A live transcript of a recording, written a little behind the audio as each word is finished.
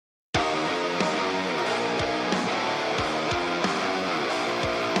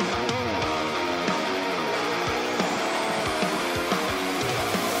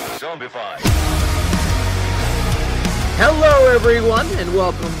be fine. Hello, everyone, and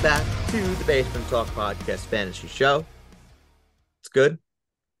welcome back to the Basement Talk Podcast Fantasy Show. It's good.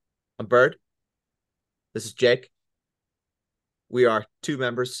 I'm Bird. This is Jake. We are two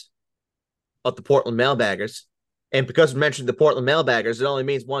members of the Portland Mailbaggers. And because we mentioned the Portland Mailbaggers, it only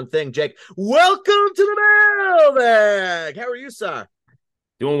means one thing, Jake. Welcome to the Mailbag! How are you, sir?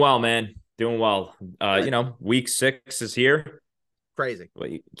 Doing well, man. Doing well. Week 6 is here. Crazy. Well,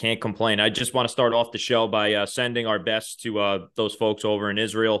 you can't complain. I just want to start off the show by sending our best to those folks over in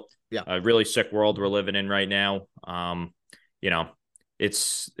Israel. Yeah. A really sick world we're living in right now. What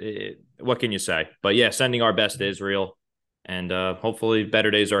can you say? But yeah, sending our best to Israel, and hopefully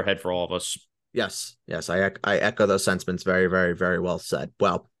better days are ahead for all of us. Yes, I echo those sentiments. Very, very, very well said.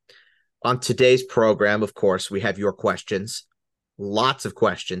 Well, on today's program, of course, we have your questions. Lots of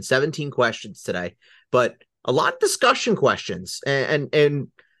questions, 17 questions today, but a lot of discussion questions. And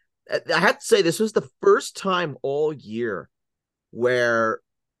I have to say, this was the first time all year where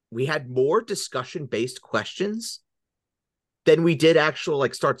we had more discussion-based questions than we did actual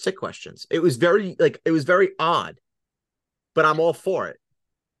start sit questions. It was very odd, but I'm all for it.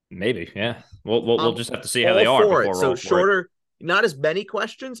 Maybe, yeah. We'll just have to see how they are for before it. So shorter, not as many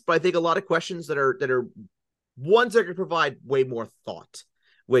questions, but I think a lot of questions that are ones that can provide way more thought,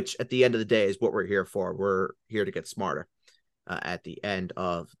 which at the end of the day is what we're here for. We're here to get smarter at the end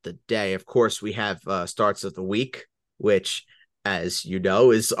of the day. Of course, we have starts of the week, which, as you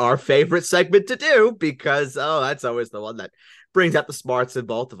know, is our favorite segment to do because, that's always the one that brings out the smarts in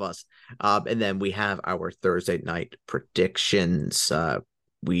both of us. And then we have our Thursday night predictions.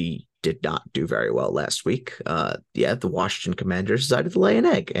 We did not do very well last week. The Washington Commanders decided to lay an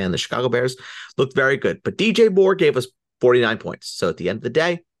egg, and the Chicago Bears looked very good. But DJ Moore gave us 49 points. So at the end of the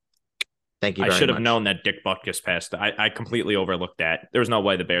day, thank you very much. I should have known that Dick Butkus passed. I completely overlooked that. There was no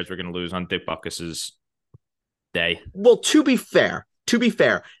way the Bears were going to lose on Dick Butkus's day. Well, to be fair,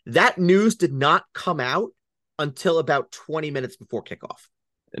 that news did not come out until about 20 minutes before kickoff.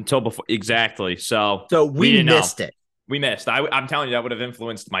 Exactly. So we missed it. We missed. I'm telling you, that would have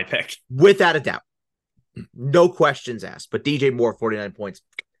influenced my pick. Without a doubt. No questions asked. But DJ Moore, 49 points.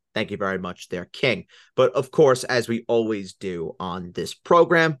 Thank you very much there, King. But of course, as we always do on this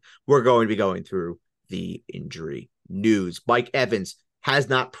program, we're going to be going through the injury news. Mike Evans has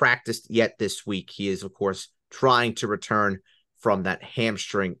not practiced yet this week. He is, of course, trying to return from that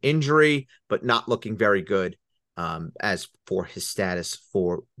hamstring injury, but not looking very good as for his status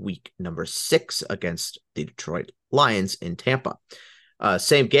for week number 6 against the Detroit Lions in Tampa.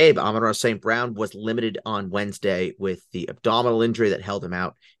 Same Gabe, Amon-Ra St. Brown was limited on Wednesday with the abdominal injury that held him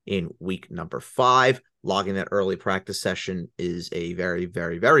out in week number 5. Logging that early practice session is a very,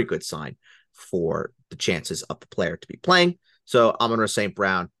 very, very good sign for the chances of the player to be playing. So Amon-Ra St.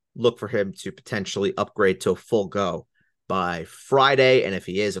 Brown, look for him to potentially upgrade to a full go by Friday. And if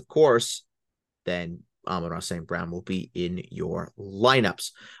he is, of course, then Amon-Ra St. Brown will be in your lineups.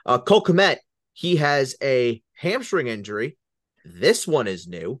 Cole Kmet, he has a hamstring injury. This one is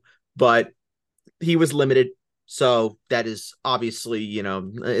new, but he was limited. So that is obviously,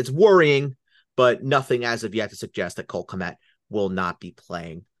 it's worrying, but nothing as of yet to suggest that Cole Kmet will not be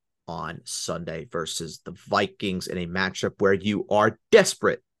playing on Sunday versus the Vikings in a matchup where you are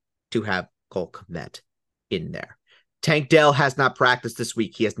desperate to have Cole Kmet in there. Tank Dell has not practiced this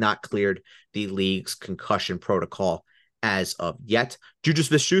week. He has not cleared the league's concussion protocol as of yet. Juju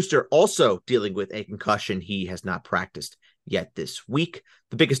Smith-Schuster also dealing with a concussion. He has not practiced yet this week.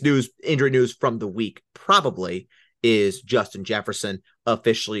 The biggest injury news from the week probably is Justin Jefferson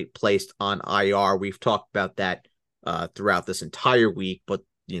officially placed on IR. We've talked about that throughout this entire week, but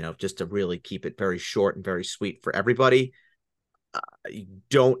just to really keep it very short and very sweet for everybody,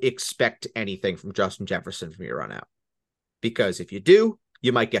 don't expect anything from Justin Jefferson from here on out. Because if you do,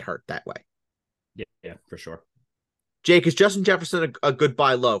 you might get hurt that way. Yeah, for sure. Jake, is Justin Jefferson a good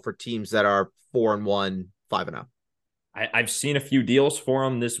buy low for teams that are 4-1, 5-0? I've seen a few deals for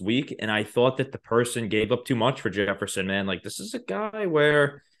him this week, and I thought that the person gave up too much for Jefferson, man. This is a guy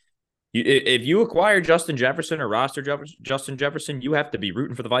where if you acquire Justin Jefferson or roster Justin Jefferson, you have to be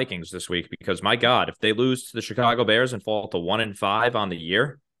rooting for the Vikings this week because, my God, if they lose to the Chicago Bears and fall to 1-5 on the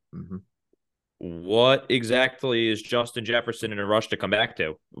year, what exactly is Justin Jefferson in a rush to come back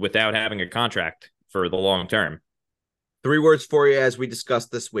to without having a contract for the long term? 3 words for you as we discussed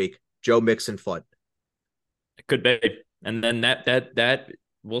this week: Joe Mixon foot. It could be. And then that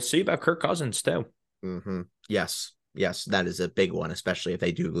we'll see about Kirk Cousins too. Yes, that is a big one, especially if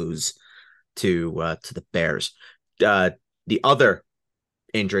they do lose to the Bears. The other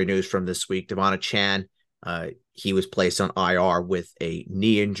injury news from this week: Devon Chan He was placed on IR with a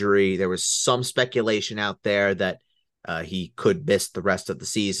knee injury. There was some speculation out there that he could miss the rest of the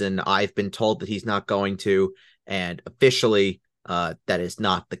season. I've been told that he's not going to, and officially, that is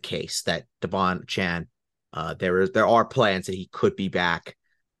not the case. That Devon Chan, there are plans that he could be back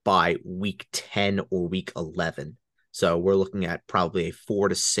by week 10 or week 11. So we're looking at probably a 4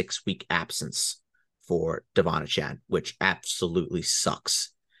 to 6 week absence for Devon Chan, which absolutely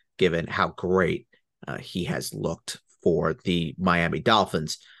sucks given how great he has looked for the Miami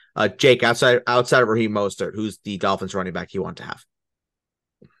Dolphins. Jake, outside of Raheem Mostert, who's the Dolphins running back you want to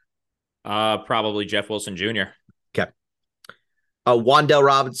have? Probably Jeff Wilson Jr. Okay. Wan'Dale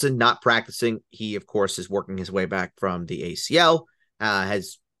Robinson not practicing. He, of course, is working his way back from the ACL.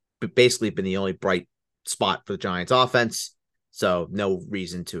 Has basically been the only bright spot for the Giants offense. So no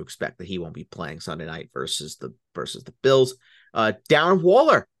reason to expect that he won't be playing Sunday night versus the Bills. Darren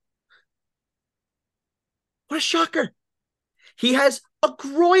Waller. What a shocker. He has a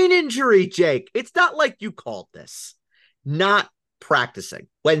groin injury, Jake. It's not like you called this. Not practicing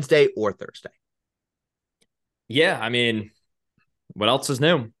Wednesday or Thursday. Yeah, I mean, what else is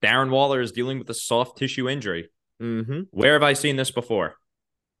new? Darren Waller is dealing with a soft tissue injury. Mm-hmm. Where have I seen this before?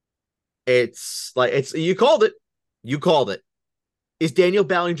 It's you called it. You called it. Is Daniel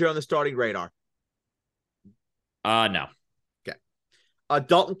Bellinger on the starting radar? No. Okay.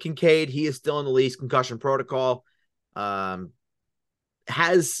 Dalton Kincaid, he is still in the least concussion protocol.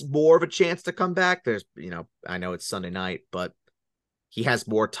 Has more of a chance to come back. There's, I know it's Sunday night, but he has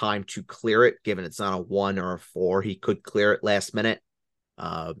more time to clear it, given it's not a 1 or a 4. He could clear it last minute,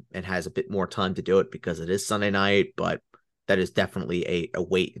 and has a bit more time to do it because it is Sunday night, but that is definitely a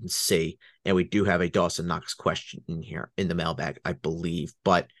wait and see. And we do have a Dawson Knox question in here in the mailbag, I believe.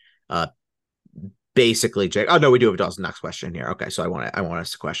 But basically, Jake. Oh no, we do have a Dawson Knox question in here. Okay, so I want to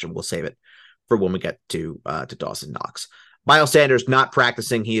ask a question. We'll save it for when we get to Dawson Knox. Miles Sanders not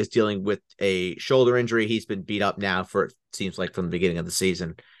practicing. He is dealing with a shoulder injury. He's been beat up now for, it seems like, from the beginning of the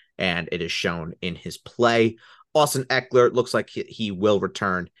season, and it is shown in his play. Austin Eckler looks like he will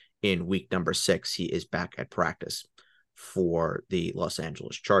return in week number 6. He is back at practice for the Los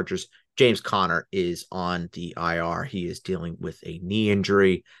Angeles Chargers. James Conner is on the IR. He is dealing with a knee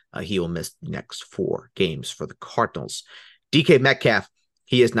injury. He will miss the next 4 games for the Cardinals. DK Metcalf,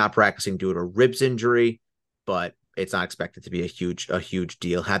 he is not practicing due to a ribs injury, but it's not expected to be a huge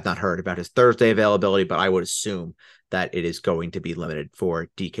deal. Have not heard about his Thursday availability, but I would assume that it is going to be limited for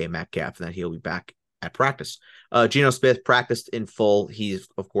DK Metcalf and that he'll be back at practice. Geno Smith practiced in full. He,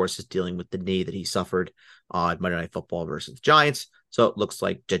 of course, is dealing with the knee that he suffered on Monday Night Football versus the Giants. So it looks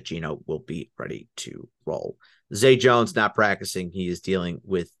like Geno will be ready to roll. Zay Jones not practicing. He is dealing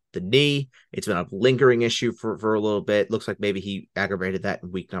with the knee. It's been a lingering issue for a little bit. Looks like maybe he aggravated that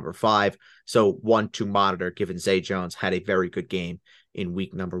in week number 5. So one to monitor, given Zay Jones had a very good game in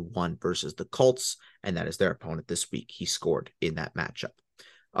week number 1 versus the Colts, and that is their opponent this week. He scored in that matchup.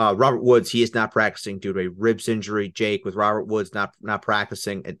 Robert Woods, he is not practicing due to a ribs injury. Jake, with Robert Woods not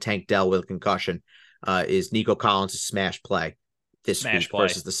practicing and Tank Dell with a concussion, is Nico Collins a smash play this week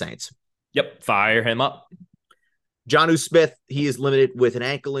versus the Saints? Yep, fire him up. Jonnu Smith, he is limited with an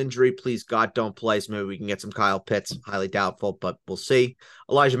ankle injury. Please, God, don't play. So maybe we can get some Kyle Pitts. Highly doubtful, but we'll see.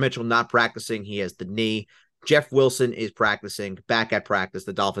 Elijah Mitchell not practicing. He has the knee. Jeff Wilson is practicing, back at practice.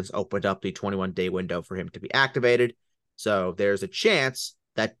 The Dolphins opened up the 21-day window for him to be activated. So there's a chance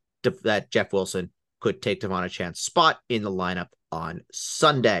that Jeff Wilson could take Devon Chan's spot in the lineup on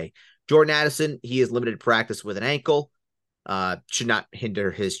Sunday. Jordan Addison, he is limited practice with an ankle. Should not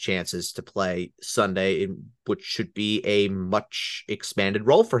hinder his chances to play Sunday, which should be a much expanded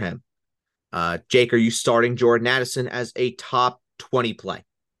role for him. Jake, are you starting Jordan Addison as a top 20 play?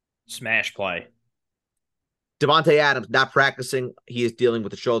 Smash play. Devontae Adams not practicing. He is dealing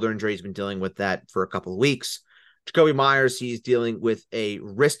with a shoulder injury. He's been dealing with that for a couple of weeks. Jacoby Myers, he's dealing with a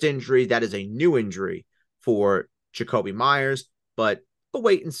wrist injury. That is a new injury for Jacoby Myers, but we'll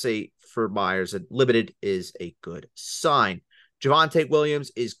wait and see for Myers. And limited is a good sign. Javonte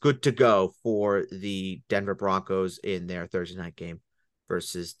Williams is good to go for the Denver Broncos in their Thursday night game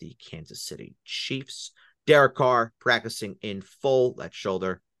versus the Kansas City Chiefs. Derek Carr practicing in full. That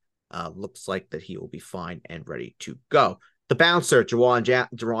shoulder looks like that he will be fine and ready to go. The bouncer,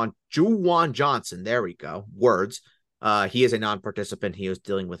 Juwan Johnson, there we go, words. He is a non-participant. He was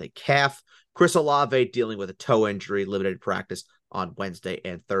dealing with a calf. Chris Olave dealing with a toe injury, limited practice on Wednesday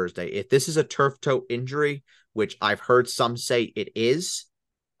and Thursday. If this is a turf toe injury, which I've heard some say it is,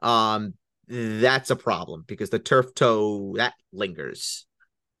 that's a problem because the turf toe, that lingers.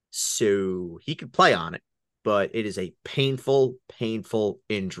 So he could play on it, but it is a painful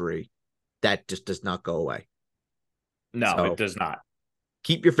injury that just does not go away. No, So it does not.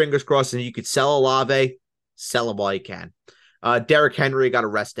 keep your fingers crossed, and you could sell Olave, sell him while you can. Derrick Henry got a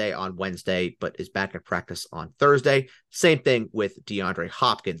rest day on Wednesday, but is back at practice on Thursday. Same thing with DeAndre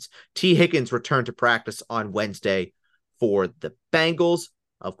Hopkins. T. Higgins returned to practice on Wednesday for the Bengals.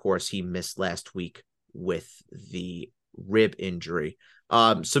 Of course, he missed last week with the rib injury.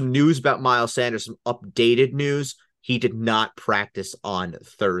 Some news about Miles Sanders, some updated news. He did not practice on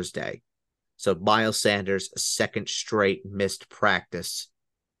Thursday. So Miles Sanders, second straight missed practice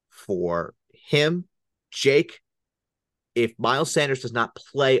for him. Jake, if Miles Sanders does not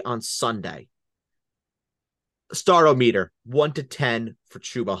play on Sunday, startometer 1 to 10 for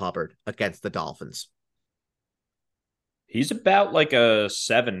Chuba Hubbard against the Dolphins. He's about like a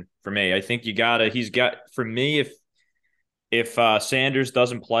 7 for me. I think for me, if Sanders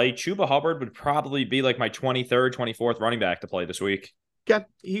doesn't play, Chuba Hubbard would probably be like my 23rd, 24th running back to play this week. Yeah,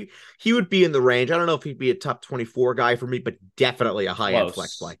 he would be in the range. I don't know if he'd be a top 24 guy for me, but definitely a high-end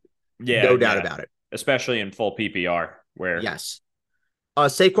flex play. Yeah, no doubt about it. Especially in full PPR. Yes.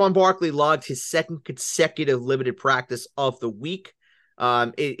 Saquon Barkley logged his second consecutive limited practice of the week.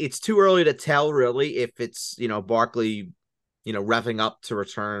 It's too early to tell, really, if it's, Barkley, revving up to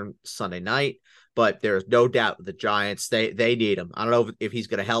return Sunday night. But there's no doubt the Giants, they need him. I don't know if he's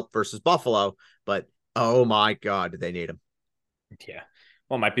going to help versus Buffalo, but oh my God, do they need him? Yeah.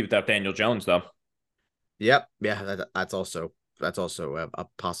 Well, it might be without Daniel Jones, though. Yep. Yeah, that's also a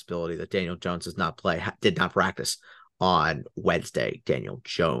possibility that Daniel Jones did not practice on Wednesday. Daniel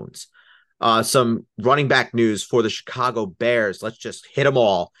Jones. Some running back news for the Chicago Bears. Let's just hit them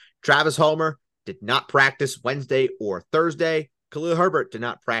all. Travis Homer did not practice Wednesday or Thursday. Khalil Herbert did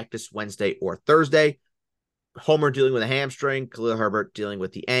not practice Wednesday or Thursday. Homer dealing with a hamstring. Khalil Herbert dealing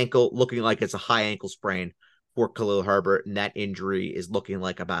with the ankle, looking like it's a high ankle sprain for Khalil Herbert, and that injury is looking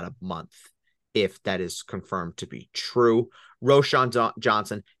like about a month, if that is confirmed to be true. Roschon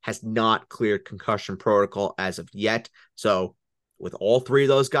Johnson has not cleared concussion protocol as of yet. So with all three of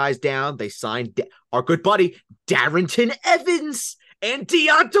those guys down, they signed our good buddy, Darrington Evans and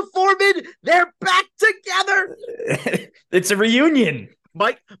Deonta Foreman. They're back together. It's a reunion.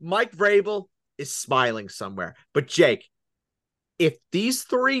 Mike Vrabel is smiling somewhere. But Jake, if these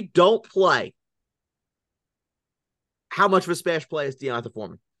three don't play, how much of a smash play is Deonta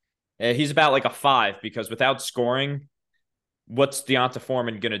Foreman? He's about like a 5 because without scoring, what's Deonta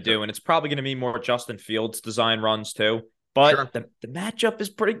Foreman going to do? And it's probably going to be more Justin Fields design runs too. But sure. the matchup is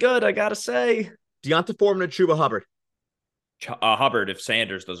pretty good, I got to say. Deonta Foreman and Chuba Hubbard. Hubbard if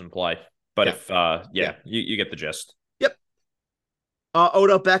Sanders doesn't play. But you get the gist. Yep.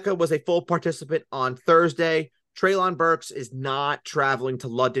 Odell Beckham was a full participant on Thursday. Treylon Burks is not traveling to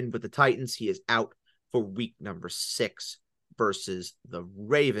London with the Titans. He is out for week number 6 versus the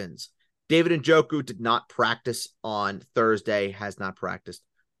Ravens. David Njoku did not practice on Thursday, has not practiced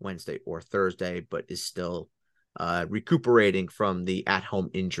Wednesday or Thursday, but is still recuperating from the at-home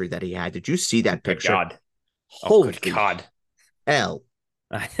injury that he had. Did you see that picture? Good God. Holy good God. Hell.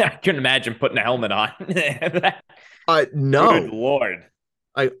 I couldn't imagine putting a helmet on. No. Good Lord.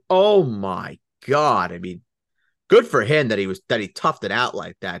 Oh my God. I mean, good for him that he toughed it out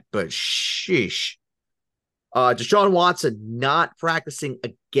like that, but sheesh. Deshaun Watson not practicing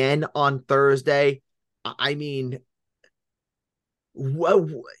again on Thursday. I mean,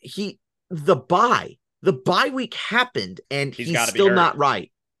 the bye week happened and he's still not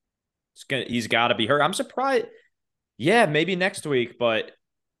right. He's got to be hurt. I'm surprised. Yeah, maybe next week, but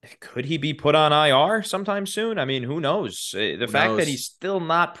could he be put on IR sometime soon? I mean, who knows? The fact that he's still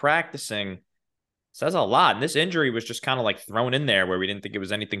not practicing says a lot. And this injury was just kind of like thrown in there where we didn't think it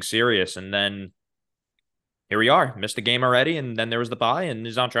was anything serious. And then here we are, missed a game already, and then there was the bye, and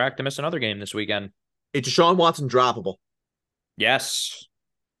he's on track to miss another game this weekend. Is Deshaun Watson droppable? Yes.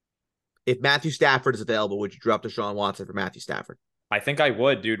 If Matthew Stafford is available, would you drop Deshaun Watson for Matthew Stafford? I think I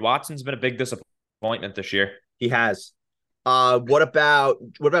would, dude. Watson's been a big disappointment this year. He has. What about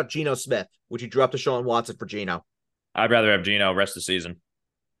Geno Smith? Would you drop Deshaun Watson for Geno? I'd rather have Geno rest of the season.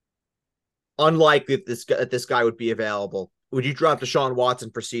 Unlikely that this guy would be available. Would you drop Deshaun Watson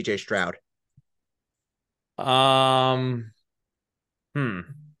for CJ Stroud? I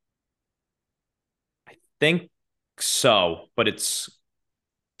think so, but it's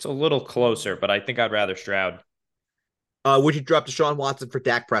a little closer, but I think I'd rather Stroud. Would you drop Deshaun Watson for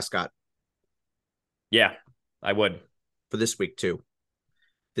Dak Prescott? Yeah, I would. For this week too.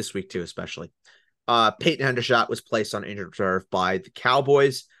 This week too, especially. Peyton Hendershot was placed on injured reserve by the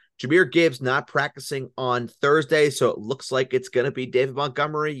Cowboys. Jahmyr Gibbs not practicing on Thursday, so it looks like it's going to be David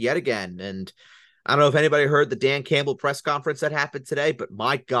Montgomery yet again. And I don't know if anybody heard the Dan Campbell press conference that happened today, but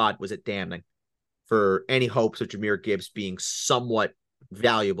my God, was it damning for any hopes of Jahmyr Gibbs being somewhat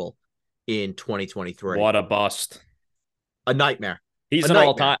valuable in 2023. What a bust. A nightmare. He's A an nightmare.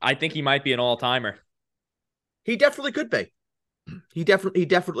 all-time. I think he might be an all-timer. He definitely could be. He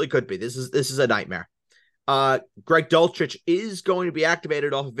definitely could be. This is a nightmare. Greg Dulcich is going to be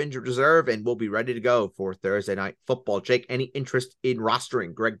activated off of injured reserve and will be ready to go for Thursday night football. Jake, any interest in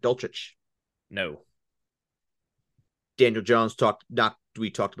rostering Greg Dulcich? No. Daniel Jones we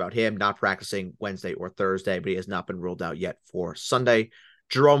talked about him not practicing Wednesday or Thursday, but he has not been ruled out yet for Sunday.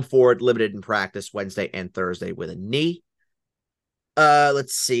 Jerome Ford limited in practice Wednesday and Thursday with a knee.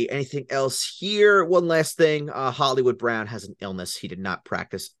 Let's see. Anything else here? One last thing. Hollywood Brown has an illness. He did not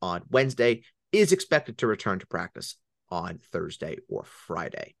practice on Wednesday, is expected to return to practice on Thursday or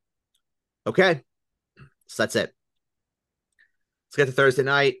Friday. Okay. So that's it. Let's get to Thursday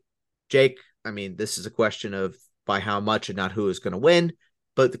night. Jake, I mean, this is a question of by how much and not who is going to win,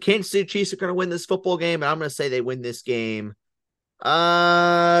 but the Kansas City Chiefs are going to win this football game, and I'm going to say they win this game.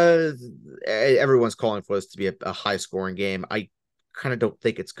 Everyone's calling for this to be a high-scoring game. I kind of don't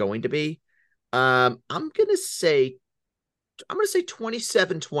think it's going to be. I'm going to say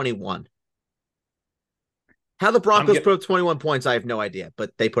 27-21. How the Broncos put up 21 points, I have no idea,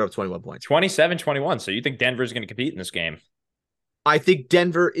 but they put up 21 points. 27-21. So you think Denver's going to compete in this game? I think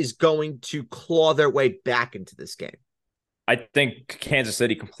Denver is going to claw their way back into this game. I think Kansas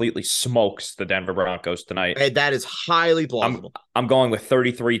City completely smokes the Denver Broncos tonight. And that is highly plausible. I'm going with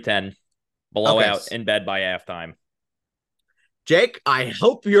 33-10, blowout in bed by halftime. Jake, I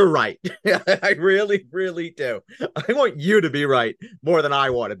hope you're right. I really, really do. I want you to be right more than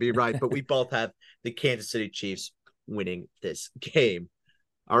I want to be right, but we both have the Kansas City Chiefs winning this game.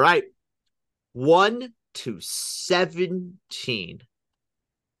 All right. 1-17.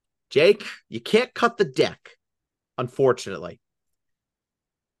 Jake, you can't cut the deck, unfortunately.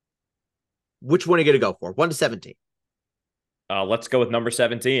 Which one are you going to go for? 1-17. Let's go with number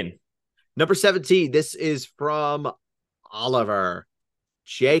 17. Number 17. This is from Oliver.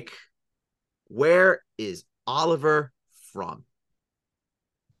 Jake, where is Oliver from?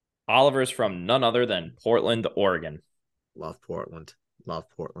 Oliver's from none other than Portland, Oregon. Love Portland. Love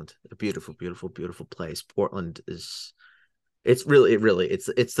Portland. A beautiful, beautiful, beautiful place. Portland is it's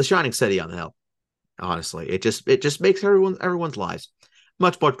the shining city on the hill. Honestly. It just makes everyone's lives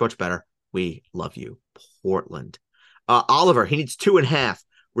much, much, much better. We love you, Portland. Oliver, he needs 2.5.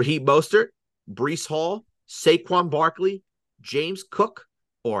 Raheem Mostert, Breece Hall, Saquon Barkley, James Cook,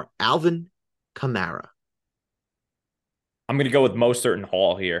 or Alvin Kamara. I'm going to go with Mostert and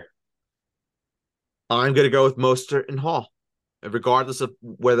Hall here. I'm going to go with Mostert and Hall, regardless of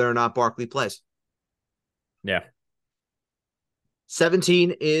whether or not Barkley plays. Yeah.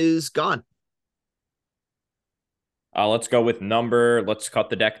 17 is gone. Let's go with let's cut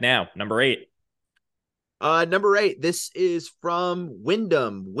the deck now. Number 8. Number 8, this is from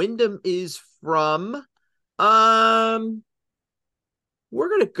Wyndham. Wyndham is from, we're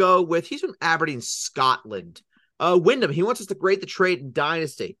going to go with, he's from Aberdeen, Scotland. Wyndham, he wants us to grade the trade in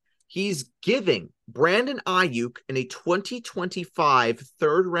Dynasty. He's giving Brandon Ayuk in a 2025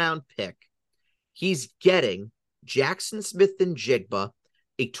 third-round pick. He's getting Jackson Smith and Jigba,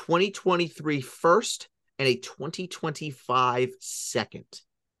 a 2023 first, and a 2025 second.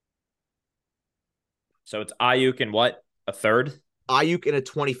 So it's Ayuk and what? A third? Ayuk in a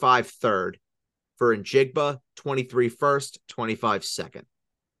 25 third for Njigba, 23 first, 25 second.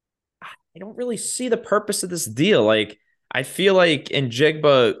 I don't really see the purpose of this deal. Like, I feel like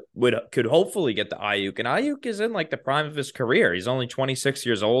Njigba could hopefully get the Ayuk, and Ayuk is in like the prime of his career. He's only 26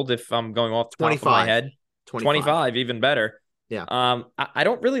 years old. If I'm going off the top of my head, 25, even better. Yeah. I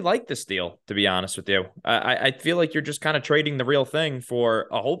don't really like this deal, to be honest with you. I feel like you're just kind of trading the real thing for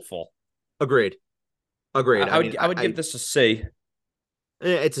a hopeful. Agreed. I would give this a C.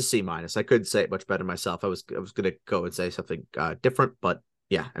 It's a C minus. I couldn't say it much better myself. I was going to go and say something different, but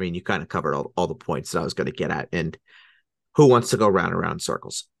yeah, I mean, you kind of covered all the points that I was going to get at. And who wants to go round and round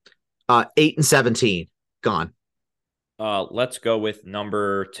circles? 8 and 17 gone. Let's go with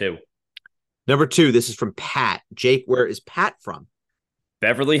number 2. Number 2. This is from Pat. Jake, where is Pat from?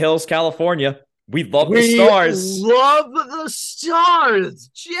 Beverly Hills, California. We love the stars. Love the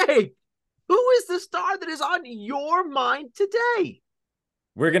stars, Jake. Who is the star that is on your mind today?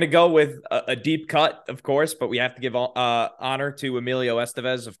 We're going to go with a deep cut, of course, but we have to give honor to Emilio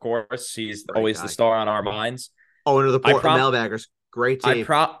Estevez, of course. He's always the star on our minds. Owner of the Portland Mailbaggers. Great team.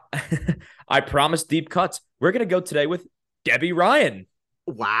 I promise deep cuts. We're going to go today with Debbie Ryan.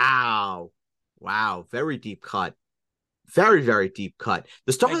 Wow. Very deep cut. Very, very deep cut.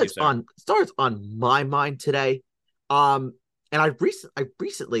 The star Thank you, sir. that's on my mind today. And I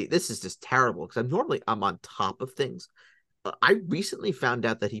recently, this is just terrible because I'm on top of things. I recently found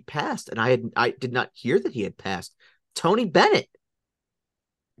out that he passed, and I did not hear that he had passed. Tony Bennett.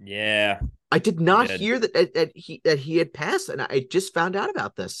 Yeah, I did he not did. hear that he had passed, and I just found out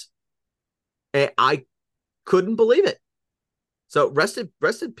about this. And I couldn't believe it. So rest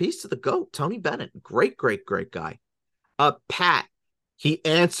in peace to the GOAT, Tony Bennett. Great, great, great guy. Pat, he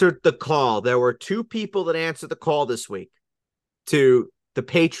answered the call. There were two people that answered the call this week to the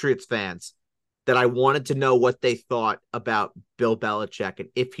Patriots fans that I wanted to know what they thought about Bill Belichick and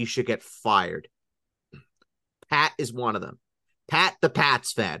if he should get fired. Pat is one of them. Pat, the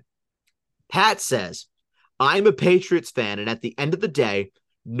Pats fan. Pat says, I'm a Patriots fan, and at the end of the day,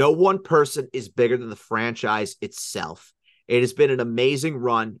 no one person is bigger than the franchise itself. It has been an amazing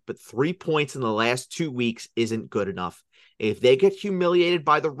run, but 3 points in the last 2 weeks isn't good enough. If they get humiliated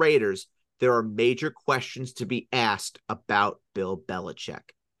by the Raiders, there are major questions to be asked about Bill Belichick.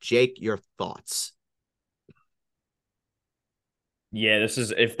 Jake, your thoughts? Yeah, this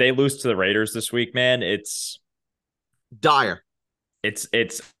is if they lose to the Raiders this week, man, it's Dire.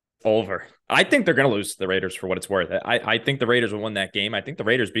 it's over. I think they're going to lose to the Raiders for what it's worth. I think the Raiders will win that game. I think the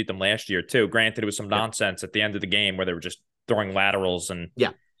Raiders beat them last year too. Granted, it was some nonsense at the end of the game where they were just throwing laterals and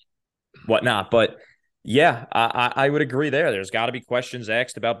whatnot. But yeah, I would agree there. There's got to be questions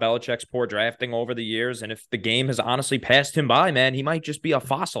asked about Belichick's poor drafting over the years. And if the game has honestly passed him by, man, he might just be a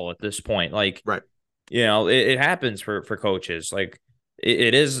fossil at this point. Like, right. It happens for coaches. Like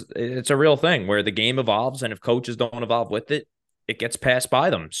it's a real thing where the game evolves. And if coaches don't evolve with it, it gets passed by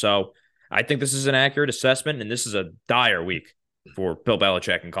them. So I think this is an accurate assessment, and this is a dire week for Bill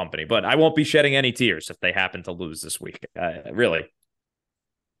Belichick and company. But I won't be shedding any tears if they happen to lose this week. Really.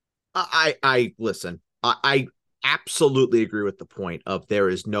 I listen. I absolutely agree with the point of there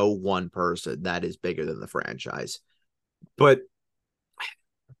is no one person that is bigger than the franchise, but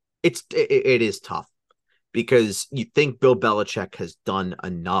it is tough because you think Bill Belichick has done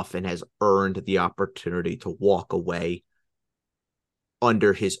enough and has earned the opportunity to walk away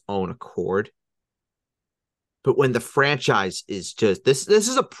under his own accord. But when the franchise is just this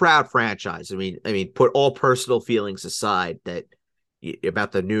is a proud franchise. I mean, put all personal feelings aside that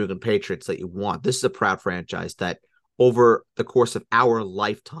about the New England Patriots that you want. This is a proud franchise that over the course of our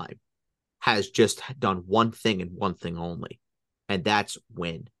lifetime has just done one thing and one thing only, and that's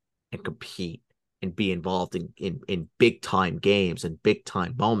win and compete and be involved in big time games and big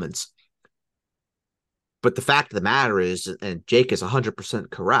time moments. But the fact of the matter is, and Jake is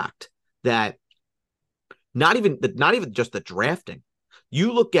 100% correct, that not even just the drafting.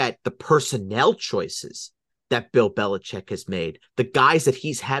 You look at the personnel choices that Bill Belichick has made, the guys that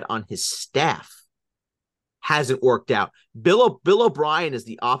he's had on his staff hasn't worked out. Bill O'Brien is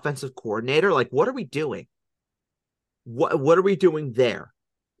the offensive coordinator. Like, what are we doing? What are we doing there?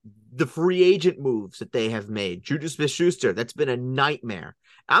 The free agent moves that they have made, Juju Smith-Schuster, that's been a nightmare.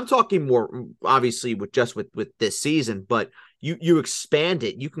 I'm talking more obviously with this season, but you expand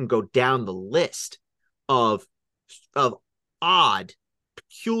it, you can go down the list of odd,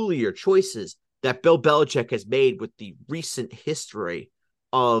 peculiar choices that Bill Belichick has made with the recent history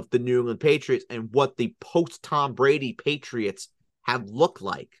of the New England Patriots and what the post-Tom Brady Patriots have looked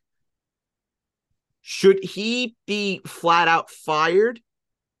like. Should he be flat out fired?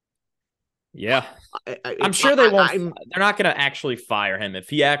 Yeah. I'm sure they won't. They're not going to actually fire him. If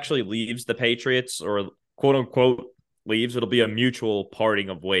he actually leaves the Patriots or quote unquote leaves, it'll be a mutual parting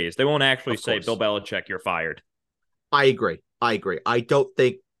of ways. They won't actually say, Bill Belichick, you're fired. I agree. I don't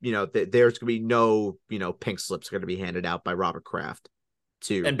think, that there's going to be no, pink slips going to be handed out by Robert Kraft.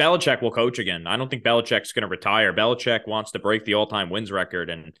 And Belichick will coach again. I don't think Belichick's going to retire. Belichick wants to break the all-time wins record,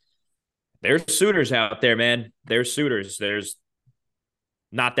 and there's suitors out there, man. There's suitors. There's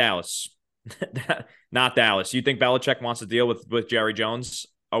not Dallas. Not Dallas. You think Belichick wants to deal with Jerry Jones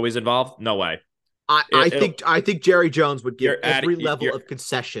always involved? No way. I think Jerry Jones would give every level of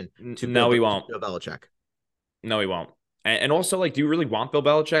concession to Bill Belichick. No, he won't. And also, like, do you really want Bill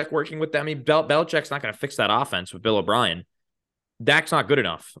Belichick working with them? I mean, Belichick's not going to fix that offense with Bill O'Brien. Dak's not good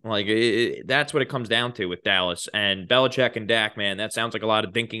enough. Like, that's what it comes down to with Dallas. And Belichick and Dak, man, that sounds like a lot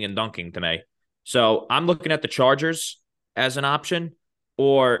of dinking and dunking to me. So I'm looking at the Chargers as an option.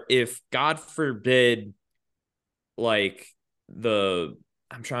 Or if, God forbid, like I'm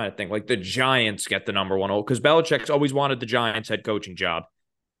trying to think, like the Giants get the number one, because Belichick's always wanted the Giants head coaching job.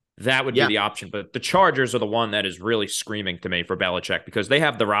 That would be the option. But the Chargers are the one that is really screaming to me for Belichick because they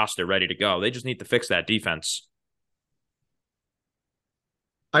have the roster ready to go. They just need to fix that defense.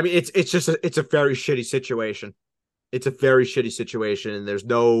 I mean, it's a very shitty situation. It's a very shitty situation, and there's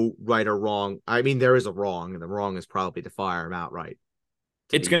no right or wrong. I mean, there is a wrong, and the wrong is probably to fire him outright.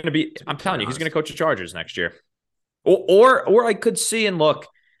 It's going to be, I'm telling you, he's honest. going to coach the Chargers next year. Or I could see, and look,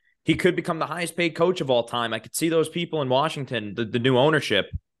 he could become the highest paid coach of all time. I could see those people in Washington, the new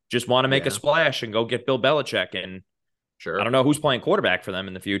ownership, just want to make a splash and go get Bill Belichick. And sure, I don't know who's playing quarterback for them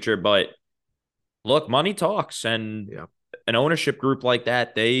in the future, but look, money talks, and an ownership group like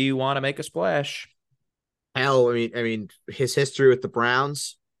that, they want to make a splash. Hell, I mean, his history with the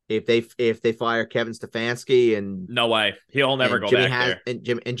Browns. If they fire Kevin Stefanski and no way, he'll never go back there.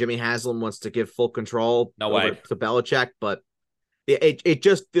 And Jimmy Haslam wants to give full control no way to Belichick, but it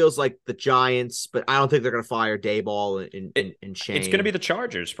just feels like the Giants. But I don't think they're going to fire Daboll and Shane. It's going to be the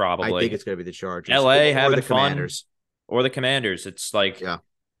Chargers, probably. I think it's going to be the Chargers. LA or having the fun, Commanders. or the Commanders. It's like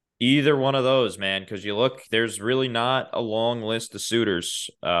either one of those, man. Because you look, there's really not a long list of suitors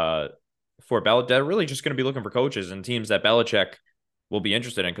for Belichick. They're really just going to be looking for coaches and teams that Belichick will be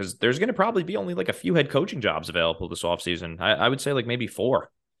interested in, because there's going to probably be only like a few head coaching jobs available this offseason. I would say like maybe 4.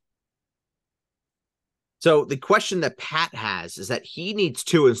 So the question that Pat has is that he needs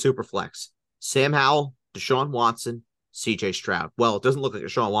 2 in Superflex: Sam Howell, Deshaun Watson, CJ Stroud. Well, it doesn't look like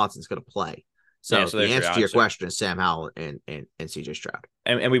Deshaun Watson's going to play. So the answer to your question is Sam Howell and CJ Stroud.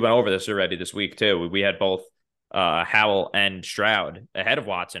 And we went over this already this week too. We had both Howell and Stroud ahead of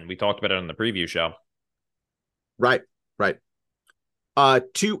Watson. We talked about it on the preview show. Right.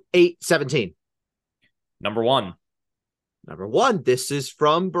 2-8-17. Number one. This is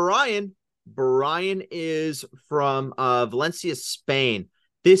from Brian. Brian is from Valencia, Spain.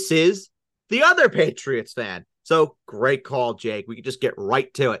 This is the other Patriots fan. So great call, Jake. We can just get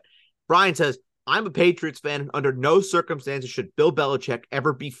right to it. Brian says, I'm a Patriots fan, and under no circumstances should Bill Belichick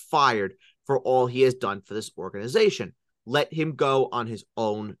ever be fired for all he has done for this organization. Let him go on his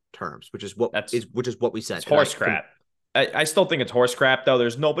own terms, which is what we said. It's horse crap. I still think it's horse crap, though.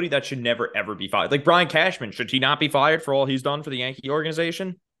 There's nobody that should never, ever be fired. Like Brian Cashman, should he not be fired for all he's done for the Yankee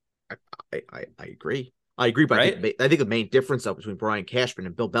organization? I agree. But right? I think the main difference, though, between Brian Cashman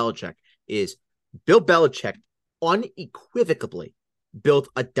and Bill Belichick is Bill Belichick unequivocally built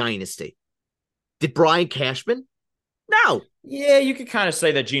a dynasty. Did Brian Cashman? No. Yeah, you could kind of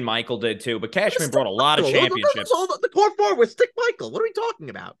say that Gene Michael did, too, but Cashman brought a lot of championships. The core forward was Stick Michael. What are we talking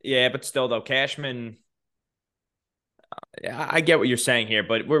about? Yeah, but still, though, Cashman... I get what you're saying here,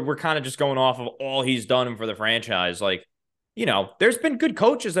 but we're kind of just going off of all he's done for the franchise. Like, you know, there's been good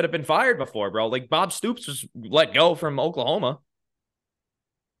coaches that have been fired before, bro. Like Bob Stoops was let go from Oklahoma.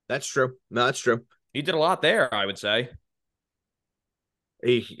 That's true. No, that's true. He did a lot there, I would say.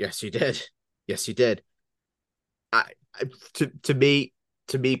 Yes, he did. To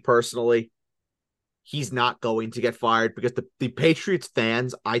me personally, he's not going to get fired because the Patriots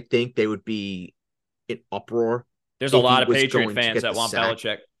fans, I think they would be in uproar. There's a lot of Patriot fans that want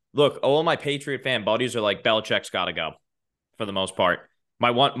Belichick. Look, all my Patriot fan buddies are like, Belichick's got to go for the most part.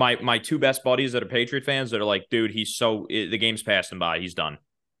 My 2 best buddies that are Patriot fans that are like, dude, the game's passed him by. He's done.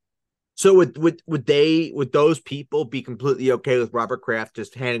 So would those people be completely okay with Robert Kraft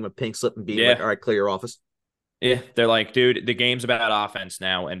just handing him a pink slip and being like, all right, clear your office? Yeah, they're like, dude, the game's about offense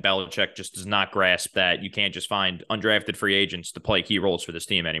now, and Belichick just does not grasp that you can't just find undrafted free agents to play key roles for this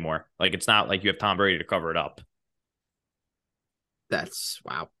team anymore. Like, it's not like you have Tom Brady to cover it up. That's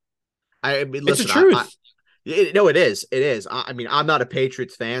wow. I mean, listen, it's the truth. It is. It is. I mean, I'm not a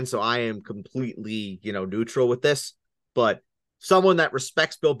Patriots fan, so I am completely, neutral with this. But someone that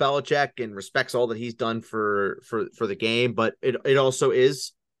respects Bill Belichick and respects all that he's done for the game, but it also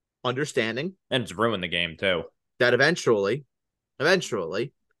is understanding, and it's ruined the game too. That eventually,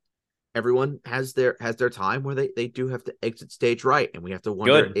 everyone has their time where they do have to exit stage right, and we have to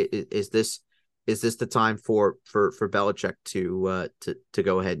wonder: is this the time for Belichick to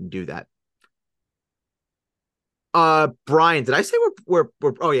go ahead and do that? Brian, did I say we're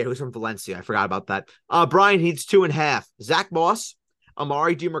oh yeah, he was from Valencia. I forgot about that. Brian needs 2.5. Zach Moss,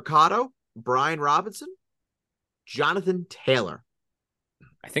 Amari DiMercato, Brian Robinson, Jonathan Taylor.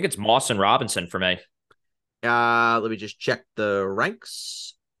 I think it's Moss and Robinson for me. Let me just check the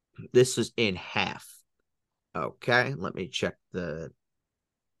ranks. This is in half. Okay, let me check the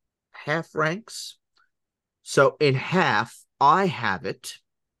half ranks. So in half, I have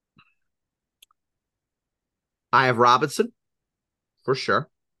Robinson for sure.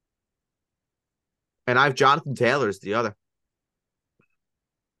 And I have Jonathan Taylor as the other.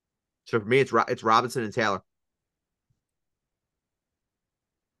 So for me, it's Robinson and Taylor.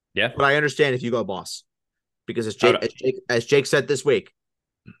 Yeah. But I understand if you go Moss. Because as Jake said this week,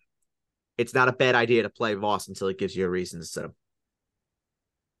 it's not a bad idea to play Moss until it gives you a reason to sit him.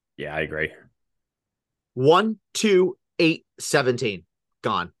 Yeah, I agree. 1, 2, 8, 17.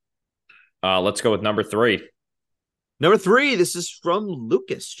 Gone. Let's go with number 3. Number 3, this is from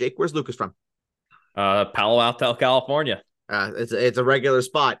Lucas. Jake, where's Lucas from? Palo Alto, California. It's a regular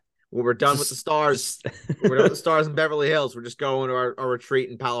spot. When we're done with the stars, we're done with the stars in Beverly Hills. We're just going to our retreat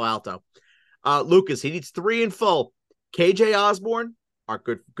in Palo Alto. Lucas, he needs 3 in full. KJ Osborne, our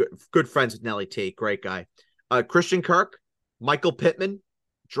good friends with Nelly T, great guy. Christian Kirk, Michael Pittman,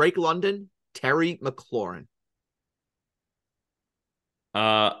 Drake London, Terry McLaurin.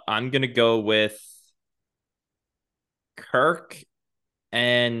 I'm gonna go with Kirk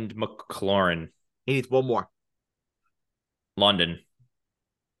and McLaurin. He needs 1 more. London.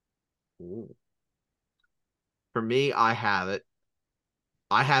 Ooh. For me, I have it.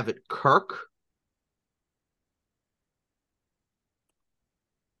 Kirk.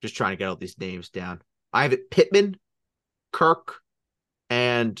 Just trying to get all these names down. I have it Pittman, Kirk,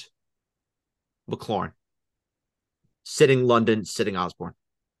 and McLaurin. Sitting London, sitting Osborne.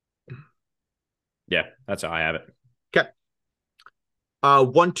 Yeah, that's how I have it. Okay.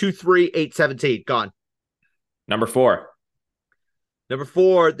 1, 2, 3, 8, 17. Gone. Number 4. Number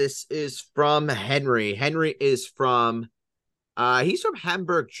 4, this is from Henry. Henry is from he's from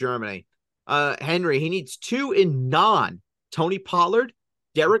Hamburg, Germany. Henry, he needs 2 in non. Tony Pollard,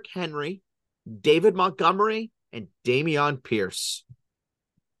 Derrick Henry, David Montgomery, and Dameon Pierce.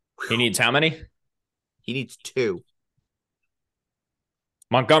 He needs how many? He needs 2.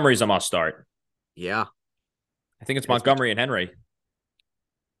 Montgomery's a must start. Yeah. I think it's Montgomery and Henry.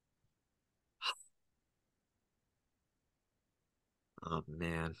 Oh,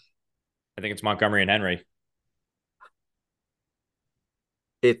 man. I think it's Montgomery and Henry.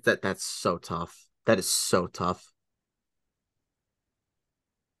 That's so tough. That is so tough.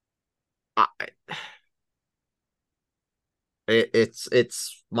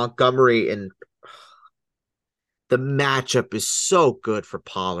 It's Montgomery, and the matchup is so good for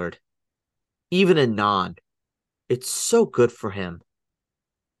Pollard. Even in non, it's so good for him.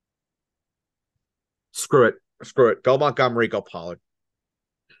 Screw it. Go Montgomery, go Pollard.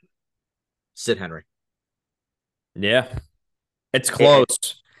 Sit Henry. Yeah. It's close.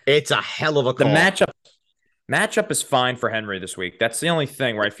 It's a hell of a call. The matchup is fine for Henry this week. That's the only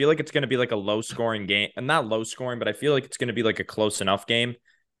thing where I feel like it's going to be like a low-scoring game. And not low-scoring, but I feel like it's going to be like a close enough game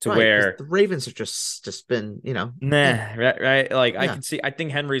to where the Ravens have just been, right? Like, yeah. I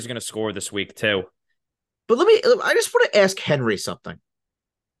think Henry's going to score this week too. But I just want to ask Henry something.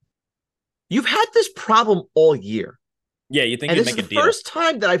 You've had this problem all year. Yeah, you think and you'd this make is a the first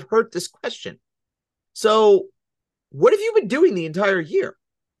time that I've heard this question. So, what have you been doing the entire year?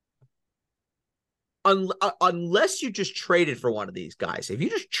 Unless you just traded for one of these guys. If you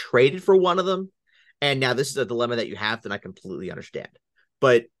just traded for one of them, and now this is a dilemma that you have, then I completely understand.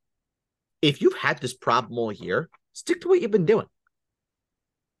 But if you've had this problem all year, stick to what you've been doing.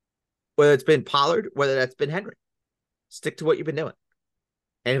 Whether it's been Pollard, whether that's been Henry. Stick to what you've been doing.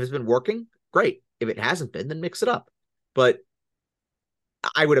 And if it's been working, great. If it hasn't been, then mix it up. But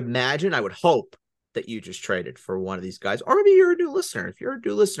I would hope that you just traded for one of these guys. Or maybe you're a new listener. If you're a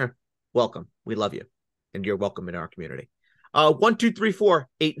new listener, welcome. We love you. And you're welcome in our community. 1, 2, 3, 4,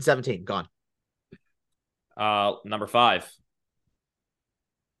 8, and 17. Gone. Number 5.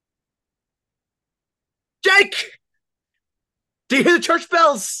 Jake! Do you hear the church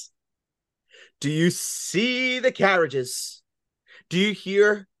bells? Do you see the carriages? Do you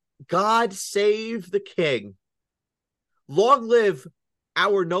hear God save the king? Long live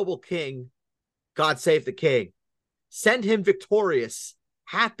our noble king. God save the king. Send him victorious,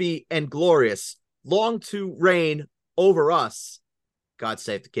 happy and glorious, long to reign over us. God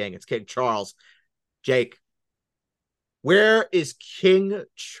save the king. It's King Charles. Jake, where is King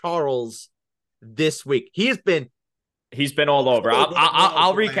Charles this week? He's been all over.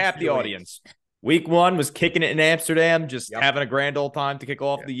 I'll recap the audience. Week 1 was kicking it in Amsterdam, just having a grand old time to kick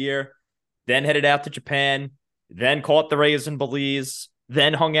off the year. Then headed out to Japan. Then caught the Rays in Belize.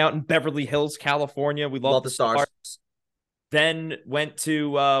 Then hung out in Beverly Hills, California. We love the stars. Then went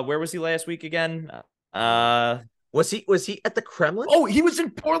to where was he last week again? Was he at the Kremlin? Oh, he was in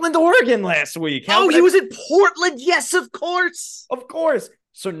Portland, Oregon last week. He was in Portland. Yes, of course. Of course.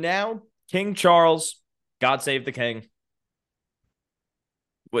 So now King Charles, God save the king,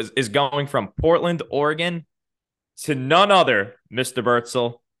 is going from Portland, Oregon to none other, Mr.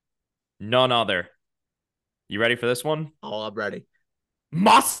 Bertzel. None other. You ready for this one? Oh, I'm ready.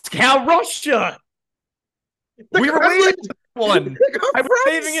 Moscow, Russia. We were waiting for one. I was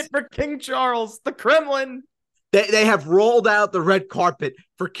saving it for King Charles, the Kremlin. They have rolled out the red carpet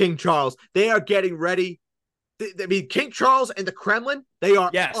for King Charles. They are getting ready. I mean, King Charles and the Kremlin, they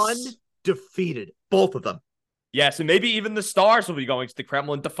are undefeated. Both of them. Yes, and maybe even the Stars will be going to the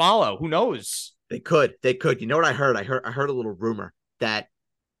Kremlin to follow. Who knows? They could. You know what I heard? I heard a little rumor that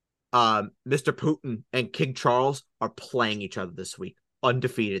Mr. Putin and King Charles are playing each other this week.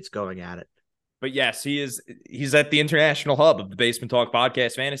 Undefeated's going at it. But yes, he's at the international hub of the Basement Talk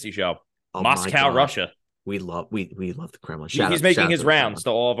Podcast Fantasy Show. Oh, Moscow, Russia. We love the Kremlin. He's making his rounds to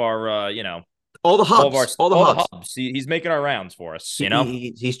all of our all the hubs. All the hubs. He's making our rounds for us,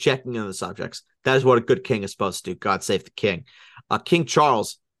 He's checking in the subjects. That is what a good king is supposed to do. God save the king. King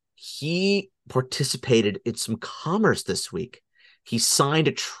Charles, he participated in some commerce this week. He signed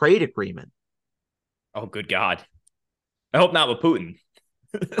a trade agreement. Oh, good God. I hope not with Putin.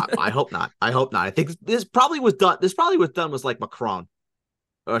 I hope not. I think this probably was done with like Macron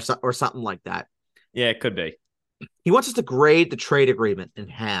or something like that. Yeah, it could be. He wants us to grade the trade agreement in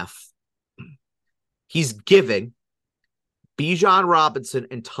half. He's giving Bijan Robinson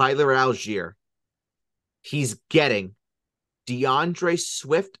and Tyler Algier. He's getting DeAndre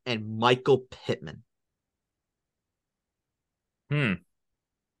Swift and Michael Pittman. In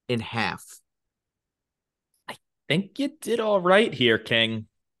half. I think you did all right here, King.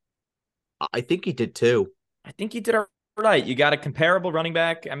 I think he did too. I think you did all right. You got a comparable running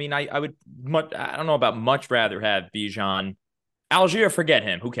back. I mean, I don't know about much rather have Bijan. Algier, forget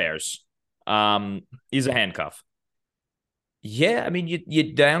him. Who cares? He's a handcuff. Yeah, I mean,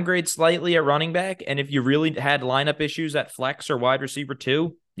 you downgrade slightly at running back, and if you really had lineup issues at flex or wide receiver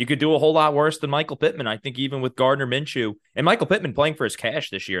too, you could do a whole lot worse than Michael Pittman. I think even with Gardner Minshew and Michael Pittman playing for his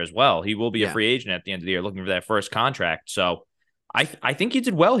cash this year as well, he will be a free agent at the end of the year looking for that first contract. So I think you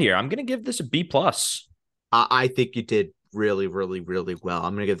did well here. I'm going to give this a B+. I think you did really, really, really well.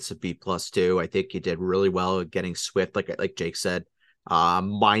 I'm going to give this a B+ too. I think you did really well at getting Swift, like Jake said.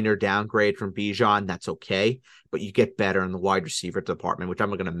 Minor downgrade from Bijan, that's okay, but you get better in the wide receiver department, which I'm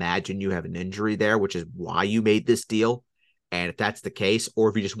going to imagine you have an injury there, which is why you made this deal. And if that's the case, or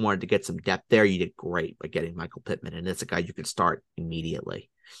if you just wanted to get some depth there, you did great by getting Michael Pittman, and it's a guy you can start immediately.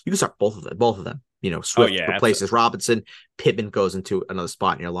 You can start both of them. Swift replaces Robinson, Pittman goes into another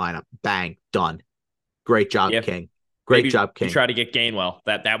spot in your lineup. Bang, done. Great job, King. Great job, King. You try to get Gainwell.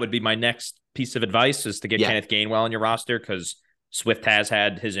 That would be my next piece of advice, is to get Kenneth Gainwell on your roster, because Swift has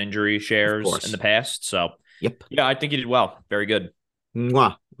had his injury shares in the past. So, yeah, I think he did well. Very good.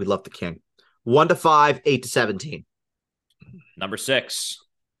 Mwah. We love the King. 1 to 5, 8 to 17. Number 6.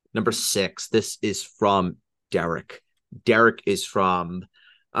 This is from Derek. Derek is from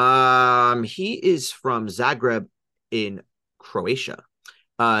he is from Zagreb in Croatia.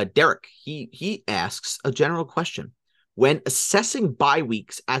 Derek, he asks a general question. When assessing bye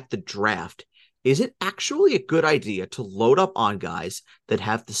weeks at the draft, is it actually a good idea to load up on guys that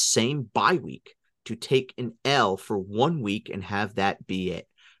have the same bye week to take an L for 1 week and have that be it?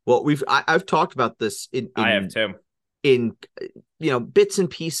 Well, I've talked about this I have too. In bits and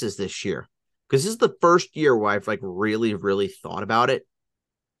pieces this year, because this is the first year where I've really, really thought about it.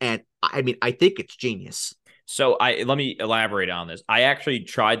 And I mean, I think it's genius. So let me elaborate on this. I actually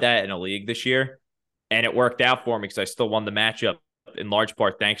tried that in a league this year, and it worked out for me because I still won the matchup in large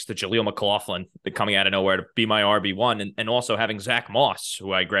part thanks to Jaleel McLaughlin coming out of nowhere to be my RB1, and also having Zach Moss,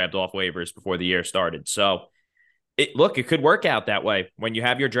 who I grabbed off waivers before the year started. So it could work out that way. When you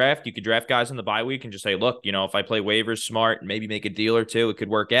have your draft, you could draft guys in the bye week and just say, look, if I play waivers smart and maybe make a deal or two, it could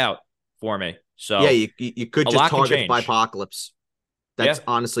work out for me. So yeah, you could just target the apocalypse. That's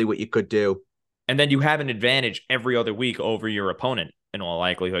honestly what you could do. And then you have an advantage every other week over your opponent in all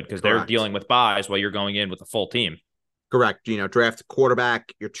likelihood, because they're dealing with buys while you're going in with a full team. Correct. Draft a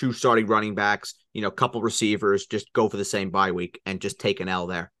quarterback, your 2 starting running backs, couple receivers, just go for the same bye week and just take an L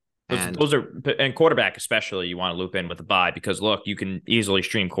there. And quarterback especially, you want to loop in with a bye, because look, you can easily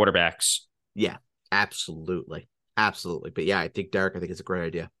stream quarterbacks. Yeah, absolutely. Absolutely. But yeah, I think it's a great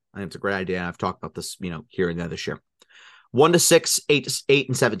idea. I think it's a great idea. I've talked about this, here and there this year. 1 to 6, 8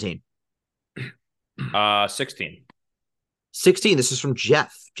 and 17. 16. 16. This is from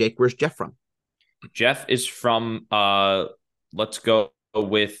Jeff. Jake, where's Jeff from? Jeff is from let's go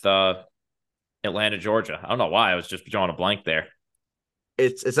with Atlanta, Georgia. I don't know why I was just drawing a blank there.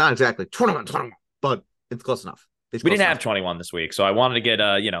 It's not exactly 21, but it's close enough. We didn't have 21 this week, so I wanted to get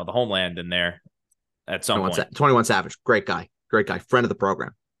the homeland in there at some point. 21 Savage, great guy, friend of the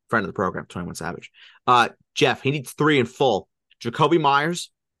program, 21 Savage. Jeff, he needs 3 in full. Jacoby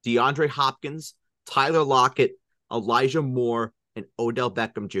Myers, DeAndre Hopkins, Tyler Lockett, Elijah Moore, and Odell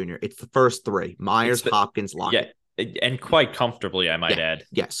Beckham Jr. It's the first 3: Myers, Hopkins, Lockett. Yeah, and quite comfortably, I might add.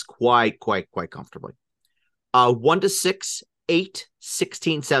 Yes, quite comfortably. 1 to 6, 8,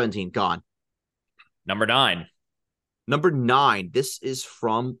 16, 17, gone. Number 9. Number 9, this is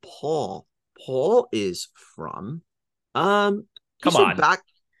from Paul. Paul is from he's Come from on. back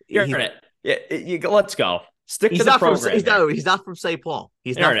You're he, in it. Yeah, let's go. Stick to he's the not from program here. he's not from St. Paul.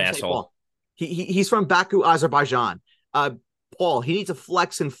 He's You're not an from St. asshole. Paul. He's from Baku, Azerbaijan. Paul, he needs a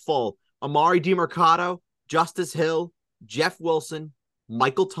flex in full. Amari DiMercado, Justice Hill, Jeff Wilson,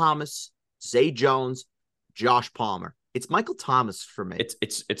 Michael Thomas, Zay Jones, Josh Palmer. It's Michael Thomas for me.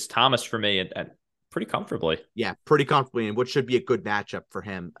 It's Thomas for me and pretty comfortably. Yeah, pretty comfortably, and what should be a good matchup for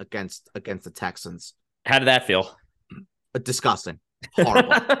him against the Texans. How did that feel? Disgusting.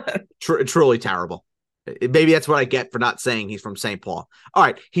 Horrible. Truly terrible. Maybe that's what I get for not saying he's from St. Paul. All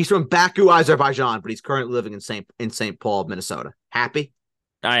right, he's from Baku, Azerbaijan, but he's currently living in St. Paul, Minnesota. Happy?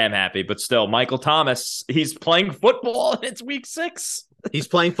 I am happy, but still, Michael Thomas, he's playing football and it's week 6. He's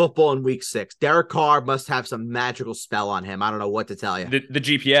playing football in week 6. Derek Carr must have some magical spell on him. I don't know what to tell you. The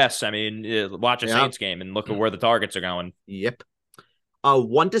GPS, I mean, watch a Saints game and look at where the targets are going. Yep.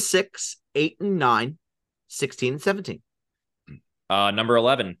 1 to 6, 8 and 9, 16 and 17. Number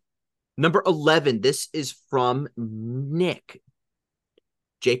 11. Number 11, this is from Nick.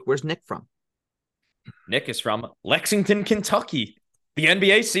 Jake, where's Nick from? Nick is from Lexington, Kentucky. The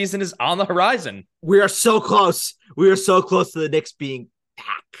NBA season is on the horizon. We are so close. We are so close to the Knicks being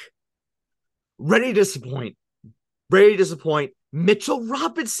back. Ready to disappoint. Ready to disappoint. Mitchell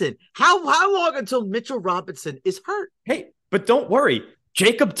Robinson. How long until Mitchell Robinson is hurt? Hey, but don't worry.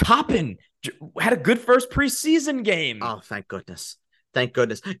 Jacob Toppin had a good first preseason game. Oh, thank goodness. Thank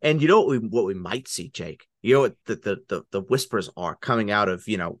goodness. And you know what we might see, Jake? You know what the whispers are coming out of,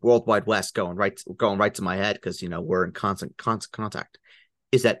 World Wide West going right to my head because, we're in constant contact,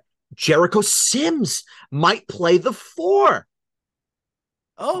 is that Jericho Sims might play the 4.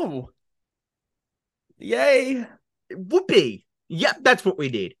 Oh. Yay. Whoopee. Yep, that's what we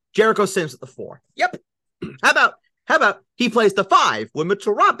need. Jericho Sims at the 4. Yep. How about he plays the 5 when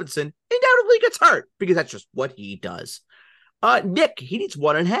Mitchell Robinson undoubtedly gets hurt because that's just what he does. Nick, he needs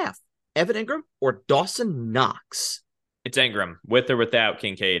 1.5. Evan Ingram or Dawson Knox? It's Ingram. With or without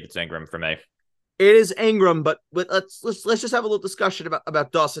Kincaid, it's Ingram for me. It is Ingram, but let's just have a little discussion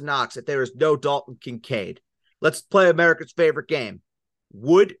about Dawson Knox if there is no Dalton Kincaid. Let's play America's favorite game.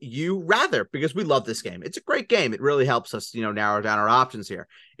 Would you rather? Because we love this game. It's a great game. It really helps us, narrow down our options here.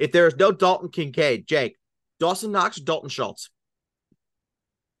 If there is no Dalton Kincaid, Jake, Dawson Knox or Dalton Schultz?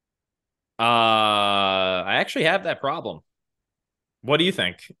 I actually have that problem. What do you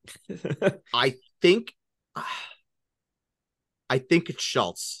think? I think it's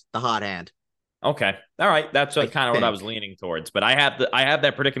Schultz, the hot hand. Okay. All right. That's kind of what I was leaning towards. But I have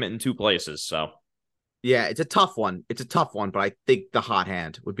that predicament in 2 places. So yeah, it's a tough one. But I think the hot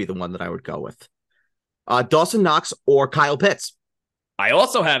hand would be the one that I would go with. Dawson Knox or Kyle Pitts? I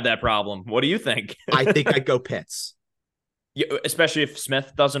also have that problem. What do you think? I think I'd go Pitts. Yeah, especially if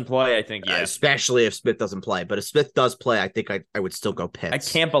Smith doesn't play, I think, yeah. Especially if Smith doesn't play. But if Smith does play, I think I would still go Pitts. I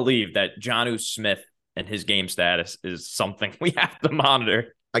can't believe that Jonnu Smith and his game status is something we have to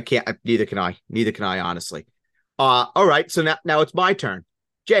monitor. I can't. Neither can I, honestly. All right. So now it's my turn.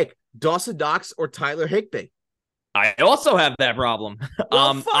 Jake, Dawson Knox or Tyler Higbee? I also have that problem.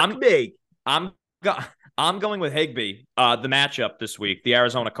 Well, fuck me. I'm going with Higbee. The matchup this week, the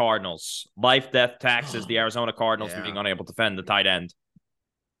Arizona Cardinals. Life, death, taxes, the Arizona Cardinals being unable to defend the tight end.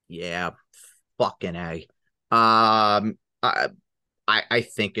 Yeah, fucking A. I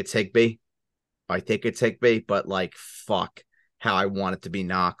think it's Higbee. But fuck how I want it to be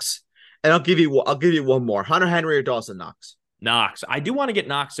Knox. And I'll give you one more. Hunter Henry or Dawson Knox? Knox. I do want to get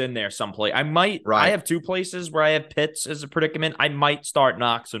Knox in there someplace. I have 2 places where I have Pitts as a predicament. I might start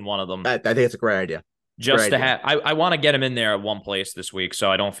Knox in one of them. I think it's a great idea. I want to get him in there at one place this week,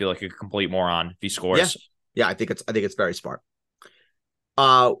 so I don't feel like a complete moron if he scores. Yeah, I think it's very smart.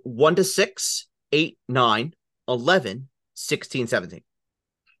 1 to 6, 8, 9, 11, 16, 17.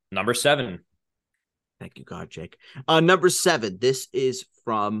 Number 7. Thank you, God, Jake. Number 7. This is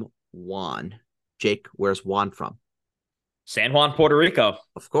from Juan. Jake, where's Juan from? San Juan, Puerto Rico.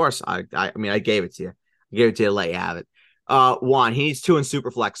 Of course. I gave it to you. I gave it to you to let you have it. Juan, he needs 2 in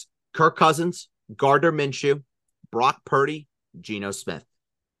Superflex. Kirk Cousins, Gardner Minshew, Brock Purdy, Geno Smith.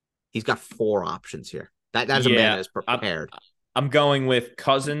 He's got 4 options here. That's a man that is prepared. I'm going with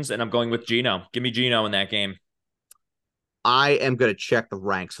Cousins and I'm going with Geno. Give me Geno in that game. I am going to check the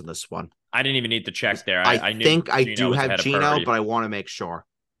ranks on this one. I didn't even need to check there. I think I do have Geno, but I want to make sure.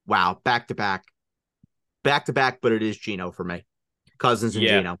 Wow, back to back, but it is Geno for me. Cousins and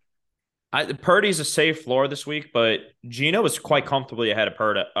Geno. Purdy's a safe floor this week, but Geno is quite comfortably ahead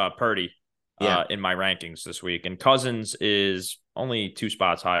of Purdy in my rankings this week, and Cousins is only 2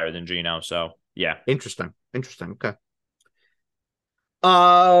 spots higher than Geno. So yeah, interesting. Okay.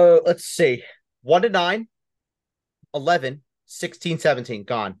 Let's see. 1 to 9, 11, 16, 17.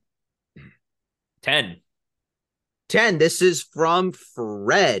 Gone. 10. 10. This is from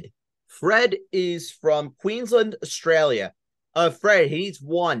Fred. Fred is from Queensland, Australia. Fred, he needs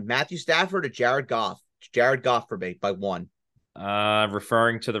 1. Matthew Stafford or Jared Goff? Jared Goff for me by 1.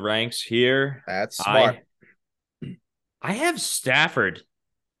 Referring to the ranks here. That's smart. I have Stafford.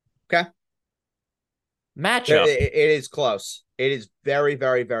 Okay. Matchup. It is close. It is very,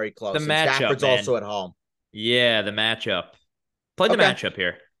 very, very close. The And matchup, Stafford's man. also at home. Yeah, the matchup. Play the matchup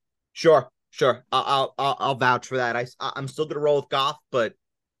here. Sure. I'll vouch for that. I'm still gonna roll with Goff, but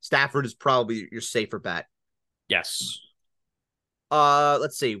Stafford is probably your safer bet. Yes.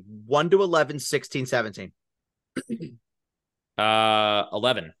 Let's see. 1 to 11, 16, 17.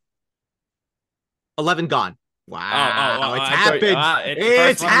 11. 11 gone. Wow. It's happened.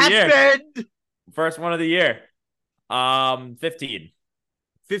 It's happened. First one of the year. 15.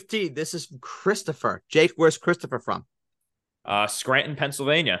 15. This is from Christopher. Jake, where's Christopher from? Scranton,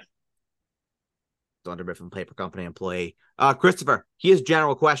 Pennsylvania. Thunder Mifflin Paper Company employee. Christopher, he has a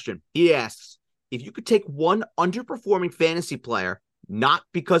general question. He asks, if you could take one underperforming fantasy player, not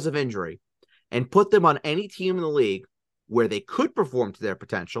because of injury, and put them on any team in the league where they could perform to their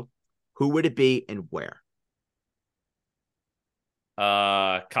potential, who would it be and where?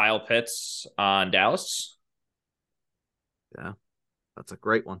 Kyle Pitts on Dallas. Yeah, that's a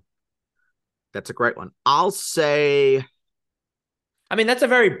great one. I'll say... I mean, that's a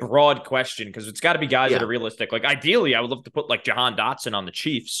very broad question because it's got to be guys that are realistic. Like, ideally, I would love to put like Jahan Dotson on the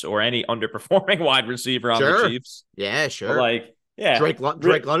Chiefs or any underperforming wide receiver on the Chiefs. Yeah, sure. But Drake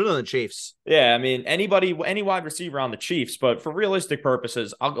London on the Chiefs. Yeah, I mean, any wide receiver on the Chiefs, but for realistic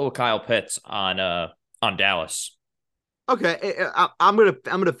purposes, I'll go with Kyle Pitts on Dallas. Okay, I'm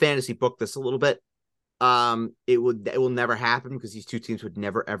gonna fantasy book this a little bit. It will never happen because these two teams would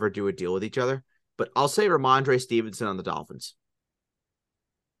never ever do a deal with each other. But I'll say Ramondre Stevenson on the Dolphins.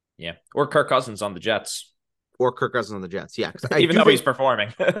 Yeah, or Kirk Cousins on the Jets. Yeah, even though he's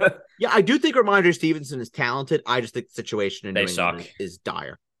performing. Yeah, I do think Ramondre Stevenson is talented. I just think the situation in New England is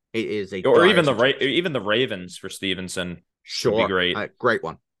dire. It is or even the Ravens for Stevenson. Sure, would be great. Great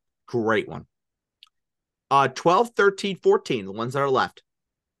one. 12, 13, 14, the ones that are left.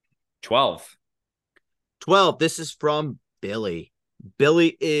 12. This is from Billy.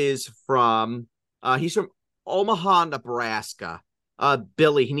 Billy is from he's from Omaha, Nebraska.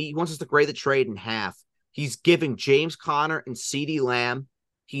 Billy, he wants us to grade the trade in half. He's giving James Conner and CeeDee Lamb.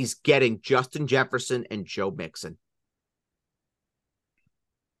 He's getting Justin Jefferson and Joe Mixon.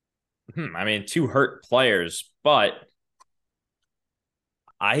 I mean, 2 hurt players, but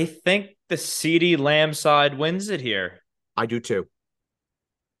I think the CeeDee Lamb side wins it here. I do too.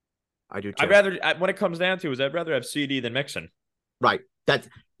 When it comes down to it, I'd rather have CeeDee than Mixon. Right.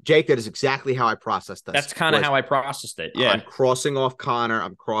 Jake, that is exactly how I processed this. That's kind of how I processed it. Yeah. I'm crossing off Connor.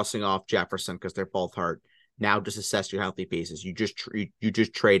 I'm crossing off Jefferson because they're both hurt. Now just assess your healthy pieces. You just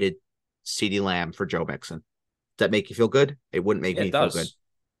traded CeeDee Lamb for Joe Mixon. Does that make you feel good? It wouldn't make me feel good.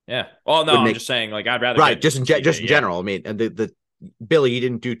 Yeah. Well, no, I'm just saying, like, I'd rather just in general. I mean, and the Billy, you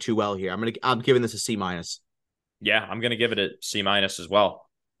didn't do too well here. I'm giving this a C-. Yeah, I'm gonna give it a C- as well.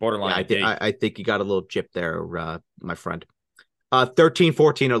 Borderline. Yeah, I think you got a little gyp there, my friend. 13,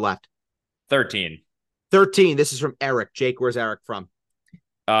 14 are left. 13. This is from Eric. Jake, where's Eric from?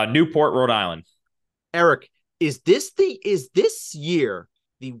 Newport, Rhode Island. Eric, is this year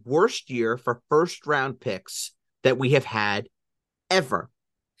the worst year for first round picks that we have had ever?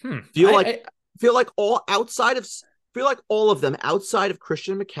 Feel like all of them outside of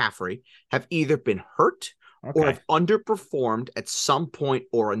Christian McCaffrey have either been hurt or have underperformed at some point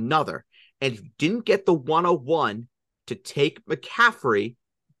or another. And if you didn't get the 101 to take McCaffrey,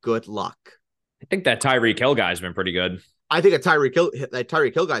 good luck. I think that Tyreek Hill guy's been pretty good. I think that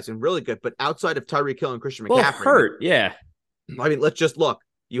Tyreek Hill guy's been really good, but outside of Tyreek Hill and Christian McCaffrey, hurt, yeah. I mean, let's just look.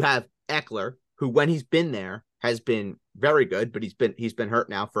 You have Eckler, who when he's been there has been very good, but he's been hurt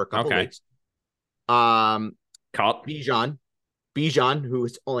now for a couple weeks. Cup. Bijan, who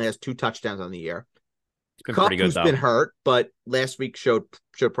only has 2 touchdowns on the year. It's been pretty good, who's been hurt, but last week showed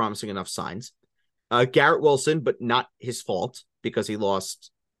promising enough signs. Garrett Wilson, but not his fault because he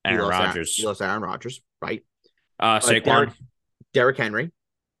lost Aaron Rodgers. He lost Aaron Rodgers, right? Saquon. Derrick Henry.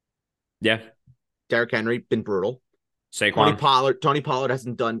 Yeah. Derrick Henry, been brutal. Saquon. Tony Pollard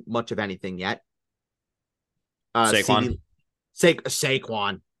hasn't done much of anything yet. Saquon.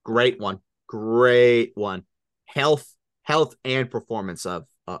 Saquon. Great one. Health and performance of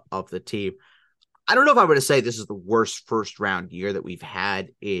the team. I don't know if I'm going to say this is the worst first round year that we've had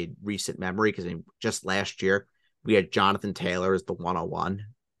in recent memory because just last year we had Jonathan Taylor as the 101,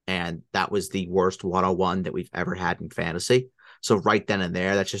 and that was the worst 101 that we've ever had in fantasy. So right then and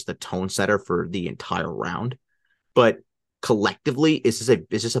there, that's just the tone setter for the entire round. But collectively, is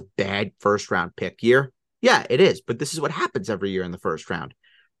this a bad first round pick year? Yeah, it is. But this is what happens every year in the first round.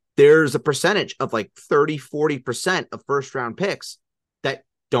 There's a percentage of like 30-40% of first round picks that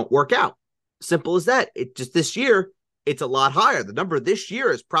don't work out. Simple as that. It just this year, it's a lot higher. The number this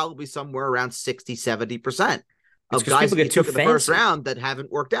year is probably somewhere around 60-70% of guys that you took in the first round that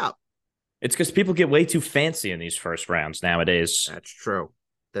haven't worked out. It's because people get way too fancy in these first rounds nowadays. That's true.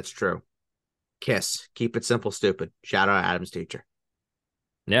 That's true. Kiss. Keep it simple, stupid. Shout out Adam's teacher.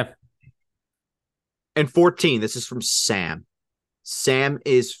 Yeah. And 14, this is from Sam. Sam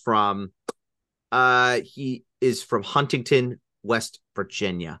is from Huntington, West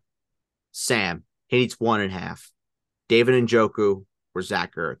Virginia. Sam, he needs 1.5. David Njoku or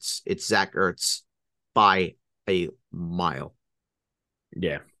Zach Ertz. It's Zach Ertz by a mile.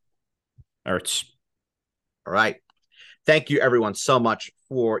 Yeah. Ertz. All right. Thank you, everyone, so much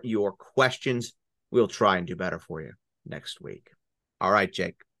for your questions. We'll try and do better for you next week. All right,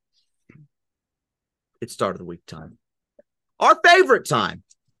 Jake. It's start of the week time. Our favorite time.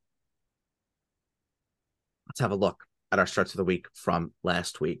 Let's have a look at our starts of the week from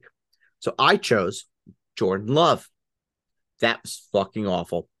last week. So I chose Jordan Love. That was fucking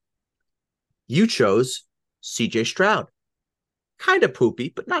awful. You chose CJ Stroud. Kind of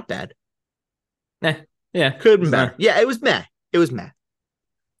poopy, but not bad. Yeah. Could have been better. Yeah, it was meh. It was meh.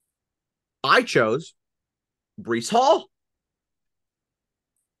 I chose Breece Hall.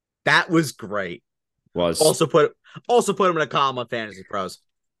 That was great. Also put him in a column on Fantasy Pros.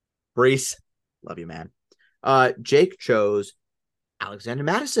 Breece, love you, man. Jake chose Alexander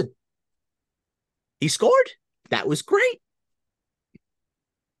Madison. He scored. That was great.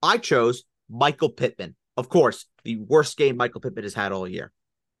 I chose Michael Pittman. Of course, the worst game Michael Pittman has had all year.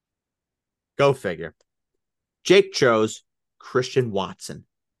 Go figure. Jake chose Christian Watson.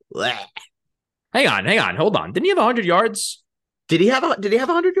 Blech. Hang on. Hold on. Didn't he have 100 yards? Did he have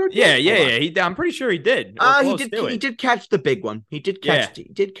 100 yards? Yeah. I'm pretty sure he did. He did catch the big one. He did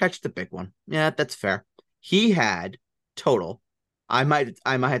catch the big one. Yeah, that's fair. He had total. I might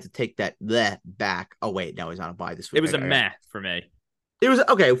have to take that back. Oh wait, no, he's on a bye this week. It was a meh for me. It was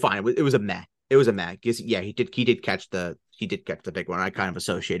okay, fine. It was a meh. It was a meh. Yeah, he did catch the big one. I kind of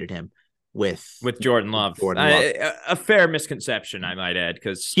associated him with Jordan Love. A fair misconception, I might add,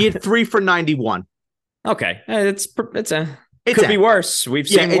 because he had 3 for 91. Okay, could be worse. We've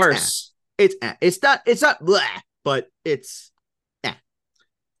seen worse. It's not bleh, but it's eh.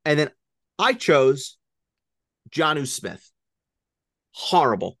 And then I chose Jonnu Smith.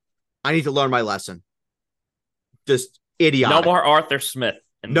 Horrible. I need to learn my lesson. Just idiotic. No more Arthur Smith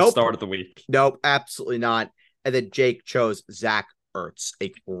in the start of the week. Nope, absolutely not. And then Jake chose Zach Ertz,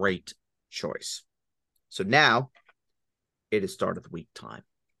 a great choice. So now it is start of the week time.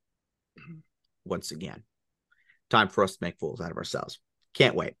 Once again, time for us to make fools out of ourselves.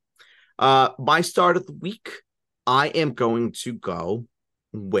 Can't wait. My start of the week, I am going to go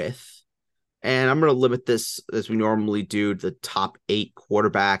with, and I'm going to limit this as we normally do, the top 8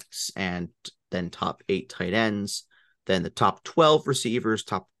 quarterbacks and then top 8 tight ends, then the top 12 receivers,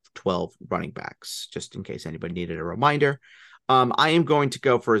 top 12 running backs, just in case anybody needed a reminder. I am going to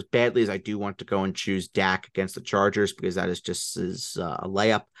go, for as badly as I do want to go and choose Dak against the Chargers, because that is just a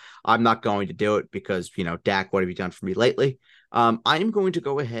layup. I'm not going to do it because, Dak, what have you done for me lately? I am going to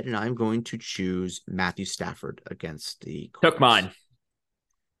go ahead and I'm going to choose Matthew Stafford against the Colts. Took mine.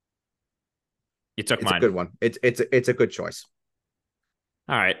 You took mine. It's a good one. It's a good choice.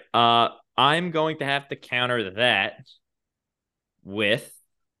 All right. I'm going to have to counter that with,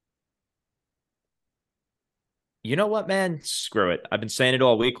 you know what, man? Screw it. I've been saying it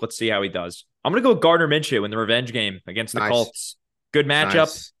all week. Let's see how he does. I'm going to go with Gardner Minshew in the revenge game against the Colts. Good matchup.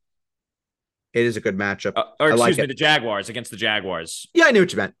 Nice. It is a good matchup. The Jaguars against the Jaguars. Yeah, I knew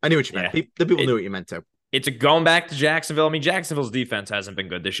what you meant. The people knew what you meant too. It's going back to Jacksonville. I mean, Jacksonville's defense hasn't been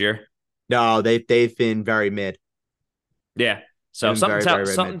good this year. No, they've been very mid. Yeah. So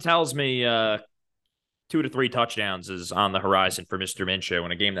something tells me 2 to 3 touchdowns is on the horizon for Mr. Minshew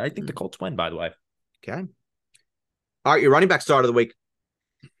in a game that I think the Colts win, by the way. Okay. All right, your running back start of the week.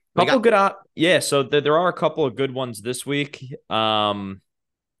 So there are a couple of good ones this week. I'm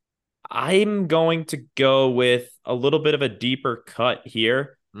going to go with a little bit of a deeper cut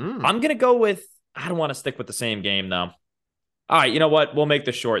here. I'm going to go with, I don't want to stick with the same game, though. All right, you know what? We'll make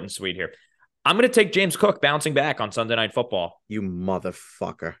this short and sweet here. I'm going to take James Cook bouncing back on Sunday Night Football. You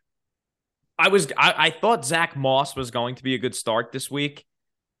motherfucker. I thought Zach Moss was going to be a good start this week,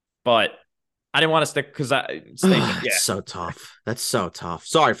 but I didn't want to stick because yeah. It's so tough. That's so tough.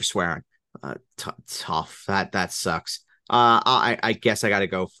 Sorry for swearing. Tough. That sucks. I guess I got to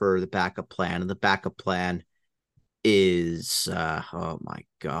go for the backup plan, and the backup plan is oh my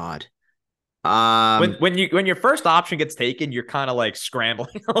god. When your first option gets taken, you're kind of like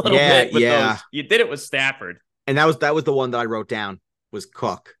scrambling a little Yeah, bit with yeah. those. You did it with Stafford. And that was the one that I wrote down was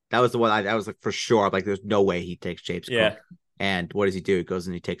Cook. That was the one I was like for sure. Like, there's no way he takes James Yeah. Cook. And what does he do? He goes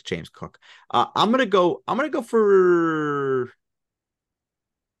and he takes James Cook. I'm gonna go for.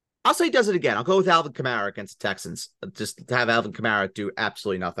 I'll say he does it again. I'll go with Alvin Kamara against the Texans. Just to have Alvin Kamara do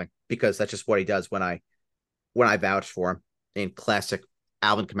absolutely nothing, because that's just what he does when I vouch for him in classic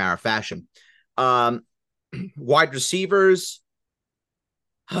Alvin Kamara fashion. Wide receivers.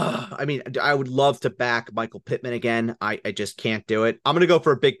 I mean, I would love to back Michael Pittman again. I just can't do it. I'm going to go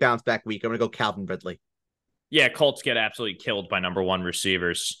for a big bounce back week. I'm going to go Calvin Ridley. Yeah, Colts get absolutely killed by number one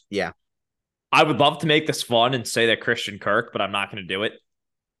receivers. Yeah. I would love to make this fun and say that Christian Kirk, but I'm not going to do it.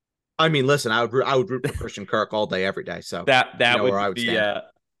 I mean, listen, I would root for Christian Kirk all day, every day. So that would be,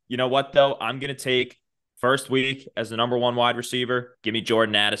 you know what, though? I'm going to take first week as the number one wide receiver. Give me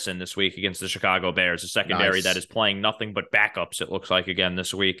Jordan Addison this week against the Chicago Bears, a secondary that is playing nothing but backups, it looks like, again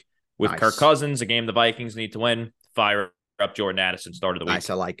this week. With Kirk Cousins, a game the Vikings need to win, fire up Jordan Addison, start of the week. Nice,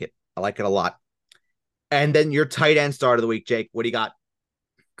 I like it. I like it a lot. And then your tight end start of the week, Jake. What do you got?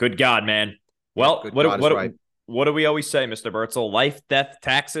 Good God, man. Well, what do we always say, Mr. Bertzel? Life, death,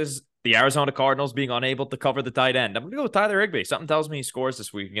 taxes. The Arizona Cardinals being unable to cover the tight end. I'm going to go with Tyler Higbee. Something tells me he scores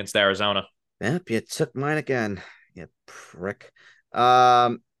this week against Arizona. Yep, you took mine again. You prick.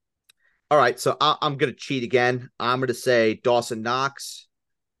 All right, so I'm going to cheat again. I'm going to say Dawson Knox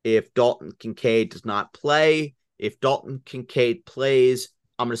if Dalton Kincaid does not play. If Dalton Kincaid plays,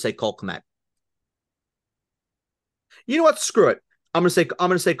 I'm going to say Cole Kmet. You know what? Screw it. I'm going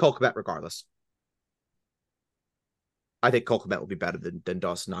to say Cole Kmet regardless. I think Cole Kmet will be better than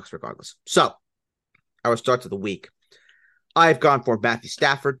Dawson Knox regardless. So, our starts of the week. I've gone for Matthew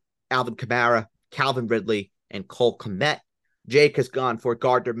Stafford, Alvin Kamara, Calvin Ridley, and Cole Kmet. Jake has gone for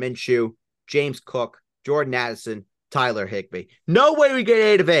Gardner Minshew, James Cook, Jordan Addison, Tyler Higbee. No way we get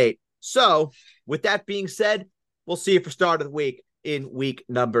 8 of 8. So, with that being said, we'll see you for start of the week in week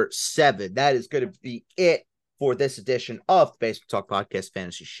number 7. That is going to be it for this edition of the Baseball Talk Podcast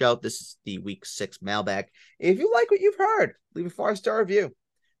Fantasy Show. This is the week 6 mailbag. If you like what you've heard, leave a 5-star review.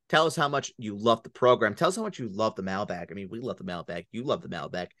 Tell us how much you love the program. Tell us how much you love the mailbag. I mean, we love the mailbag. You love the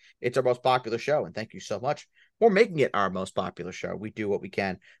mailbag. It's our most popular show, and thank you so much for making it our most popular show. We do what we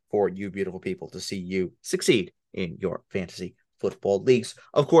can for you beautiful people to see you succeed in your fantasy football leagues.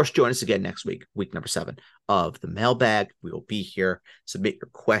 Of course, join us again next week, week number 7 of the mailbag. We will be here. Submit your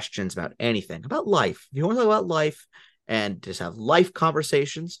questions about anything, about life. If you want to talk about life and just have life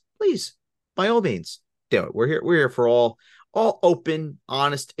conversations, please, by all means, do it. We're here for all open,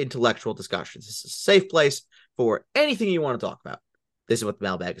 honest, intellectual discussions. This is a safe place for anything you want to talk about. This is what the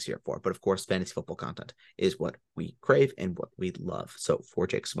mailbag is here for. But of course, fantasy football content is what we crave and what we love. So for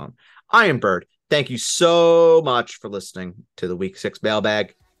Jake Simone, I am Bird. Thank you so much for listening to the week 6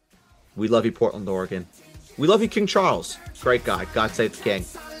 mailbag. We love you, Portland, Oregon. We love you, King Charles. Great guy. God save the king.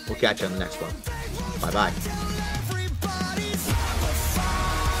 We'll catch you on the next one. Bye-bye.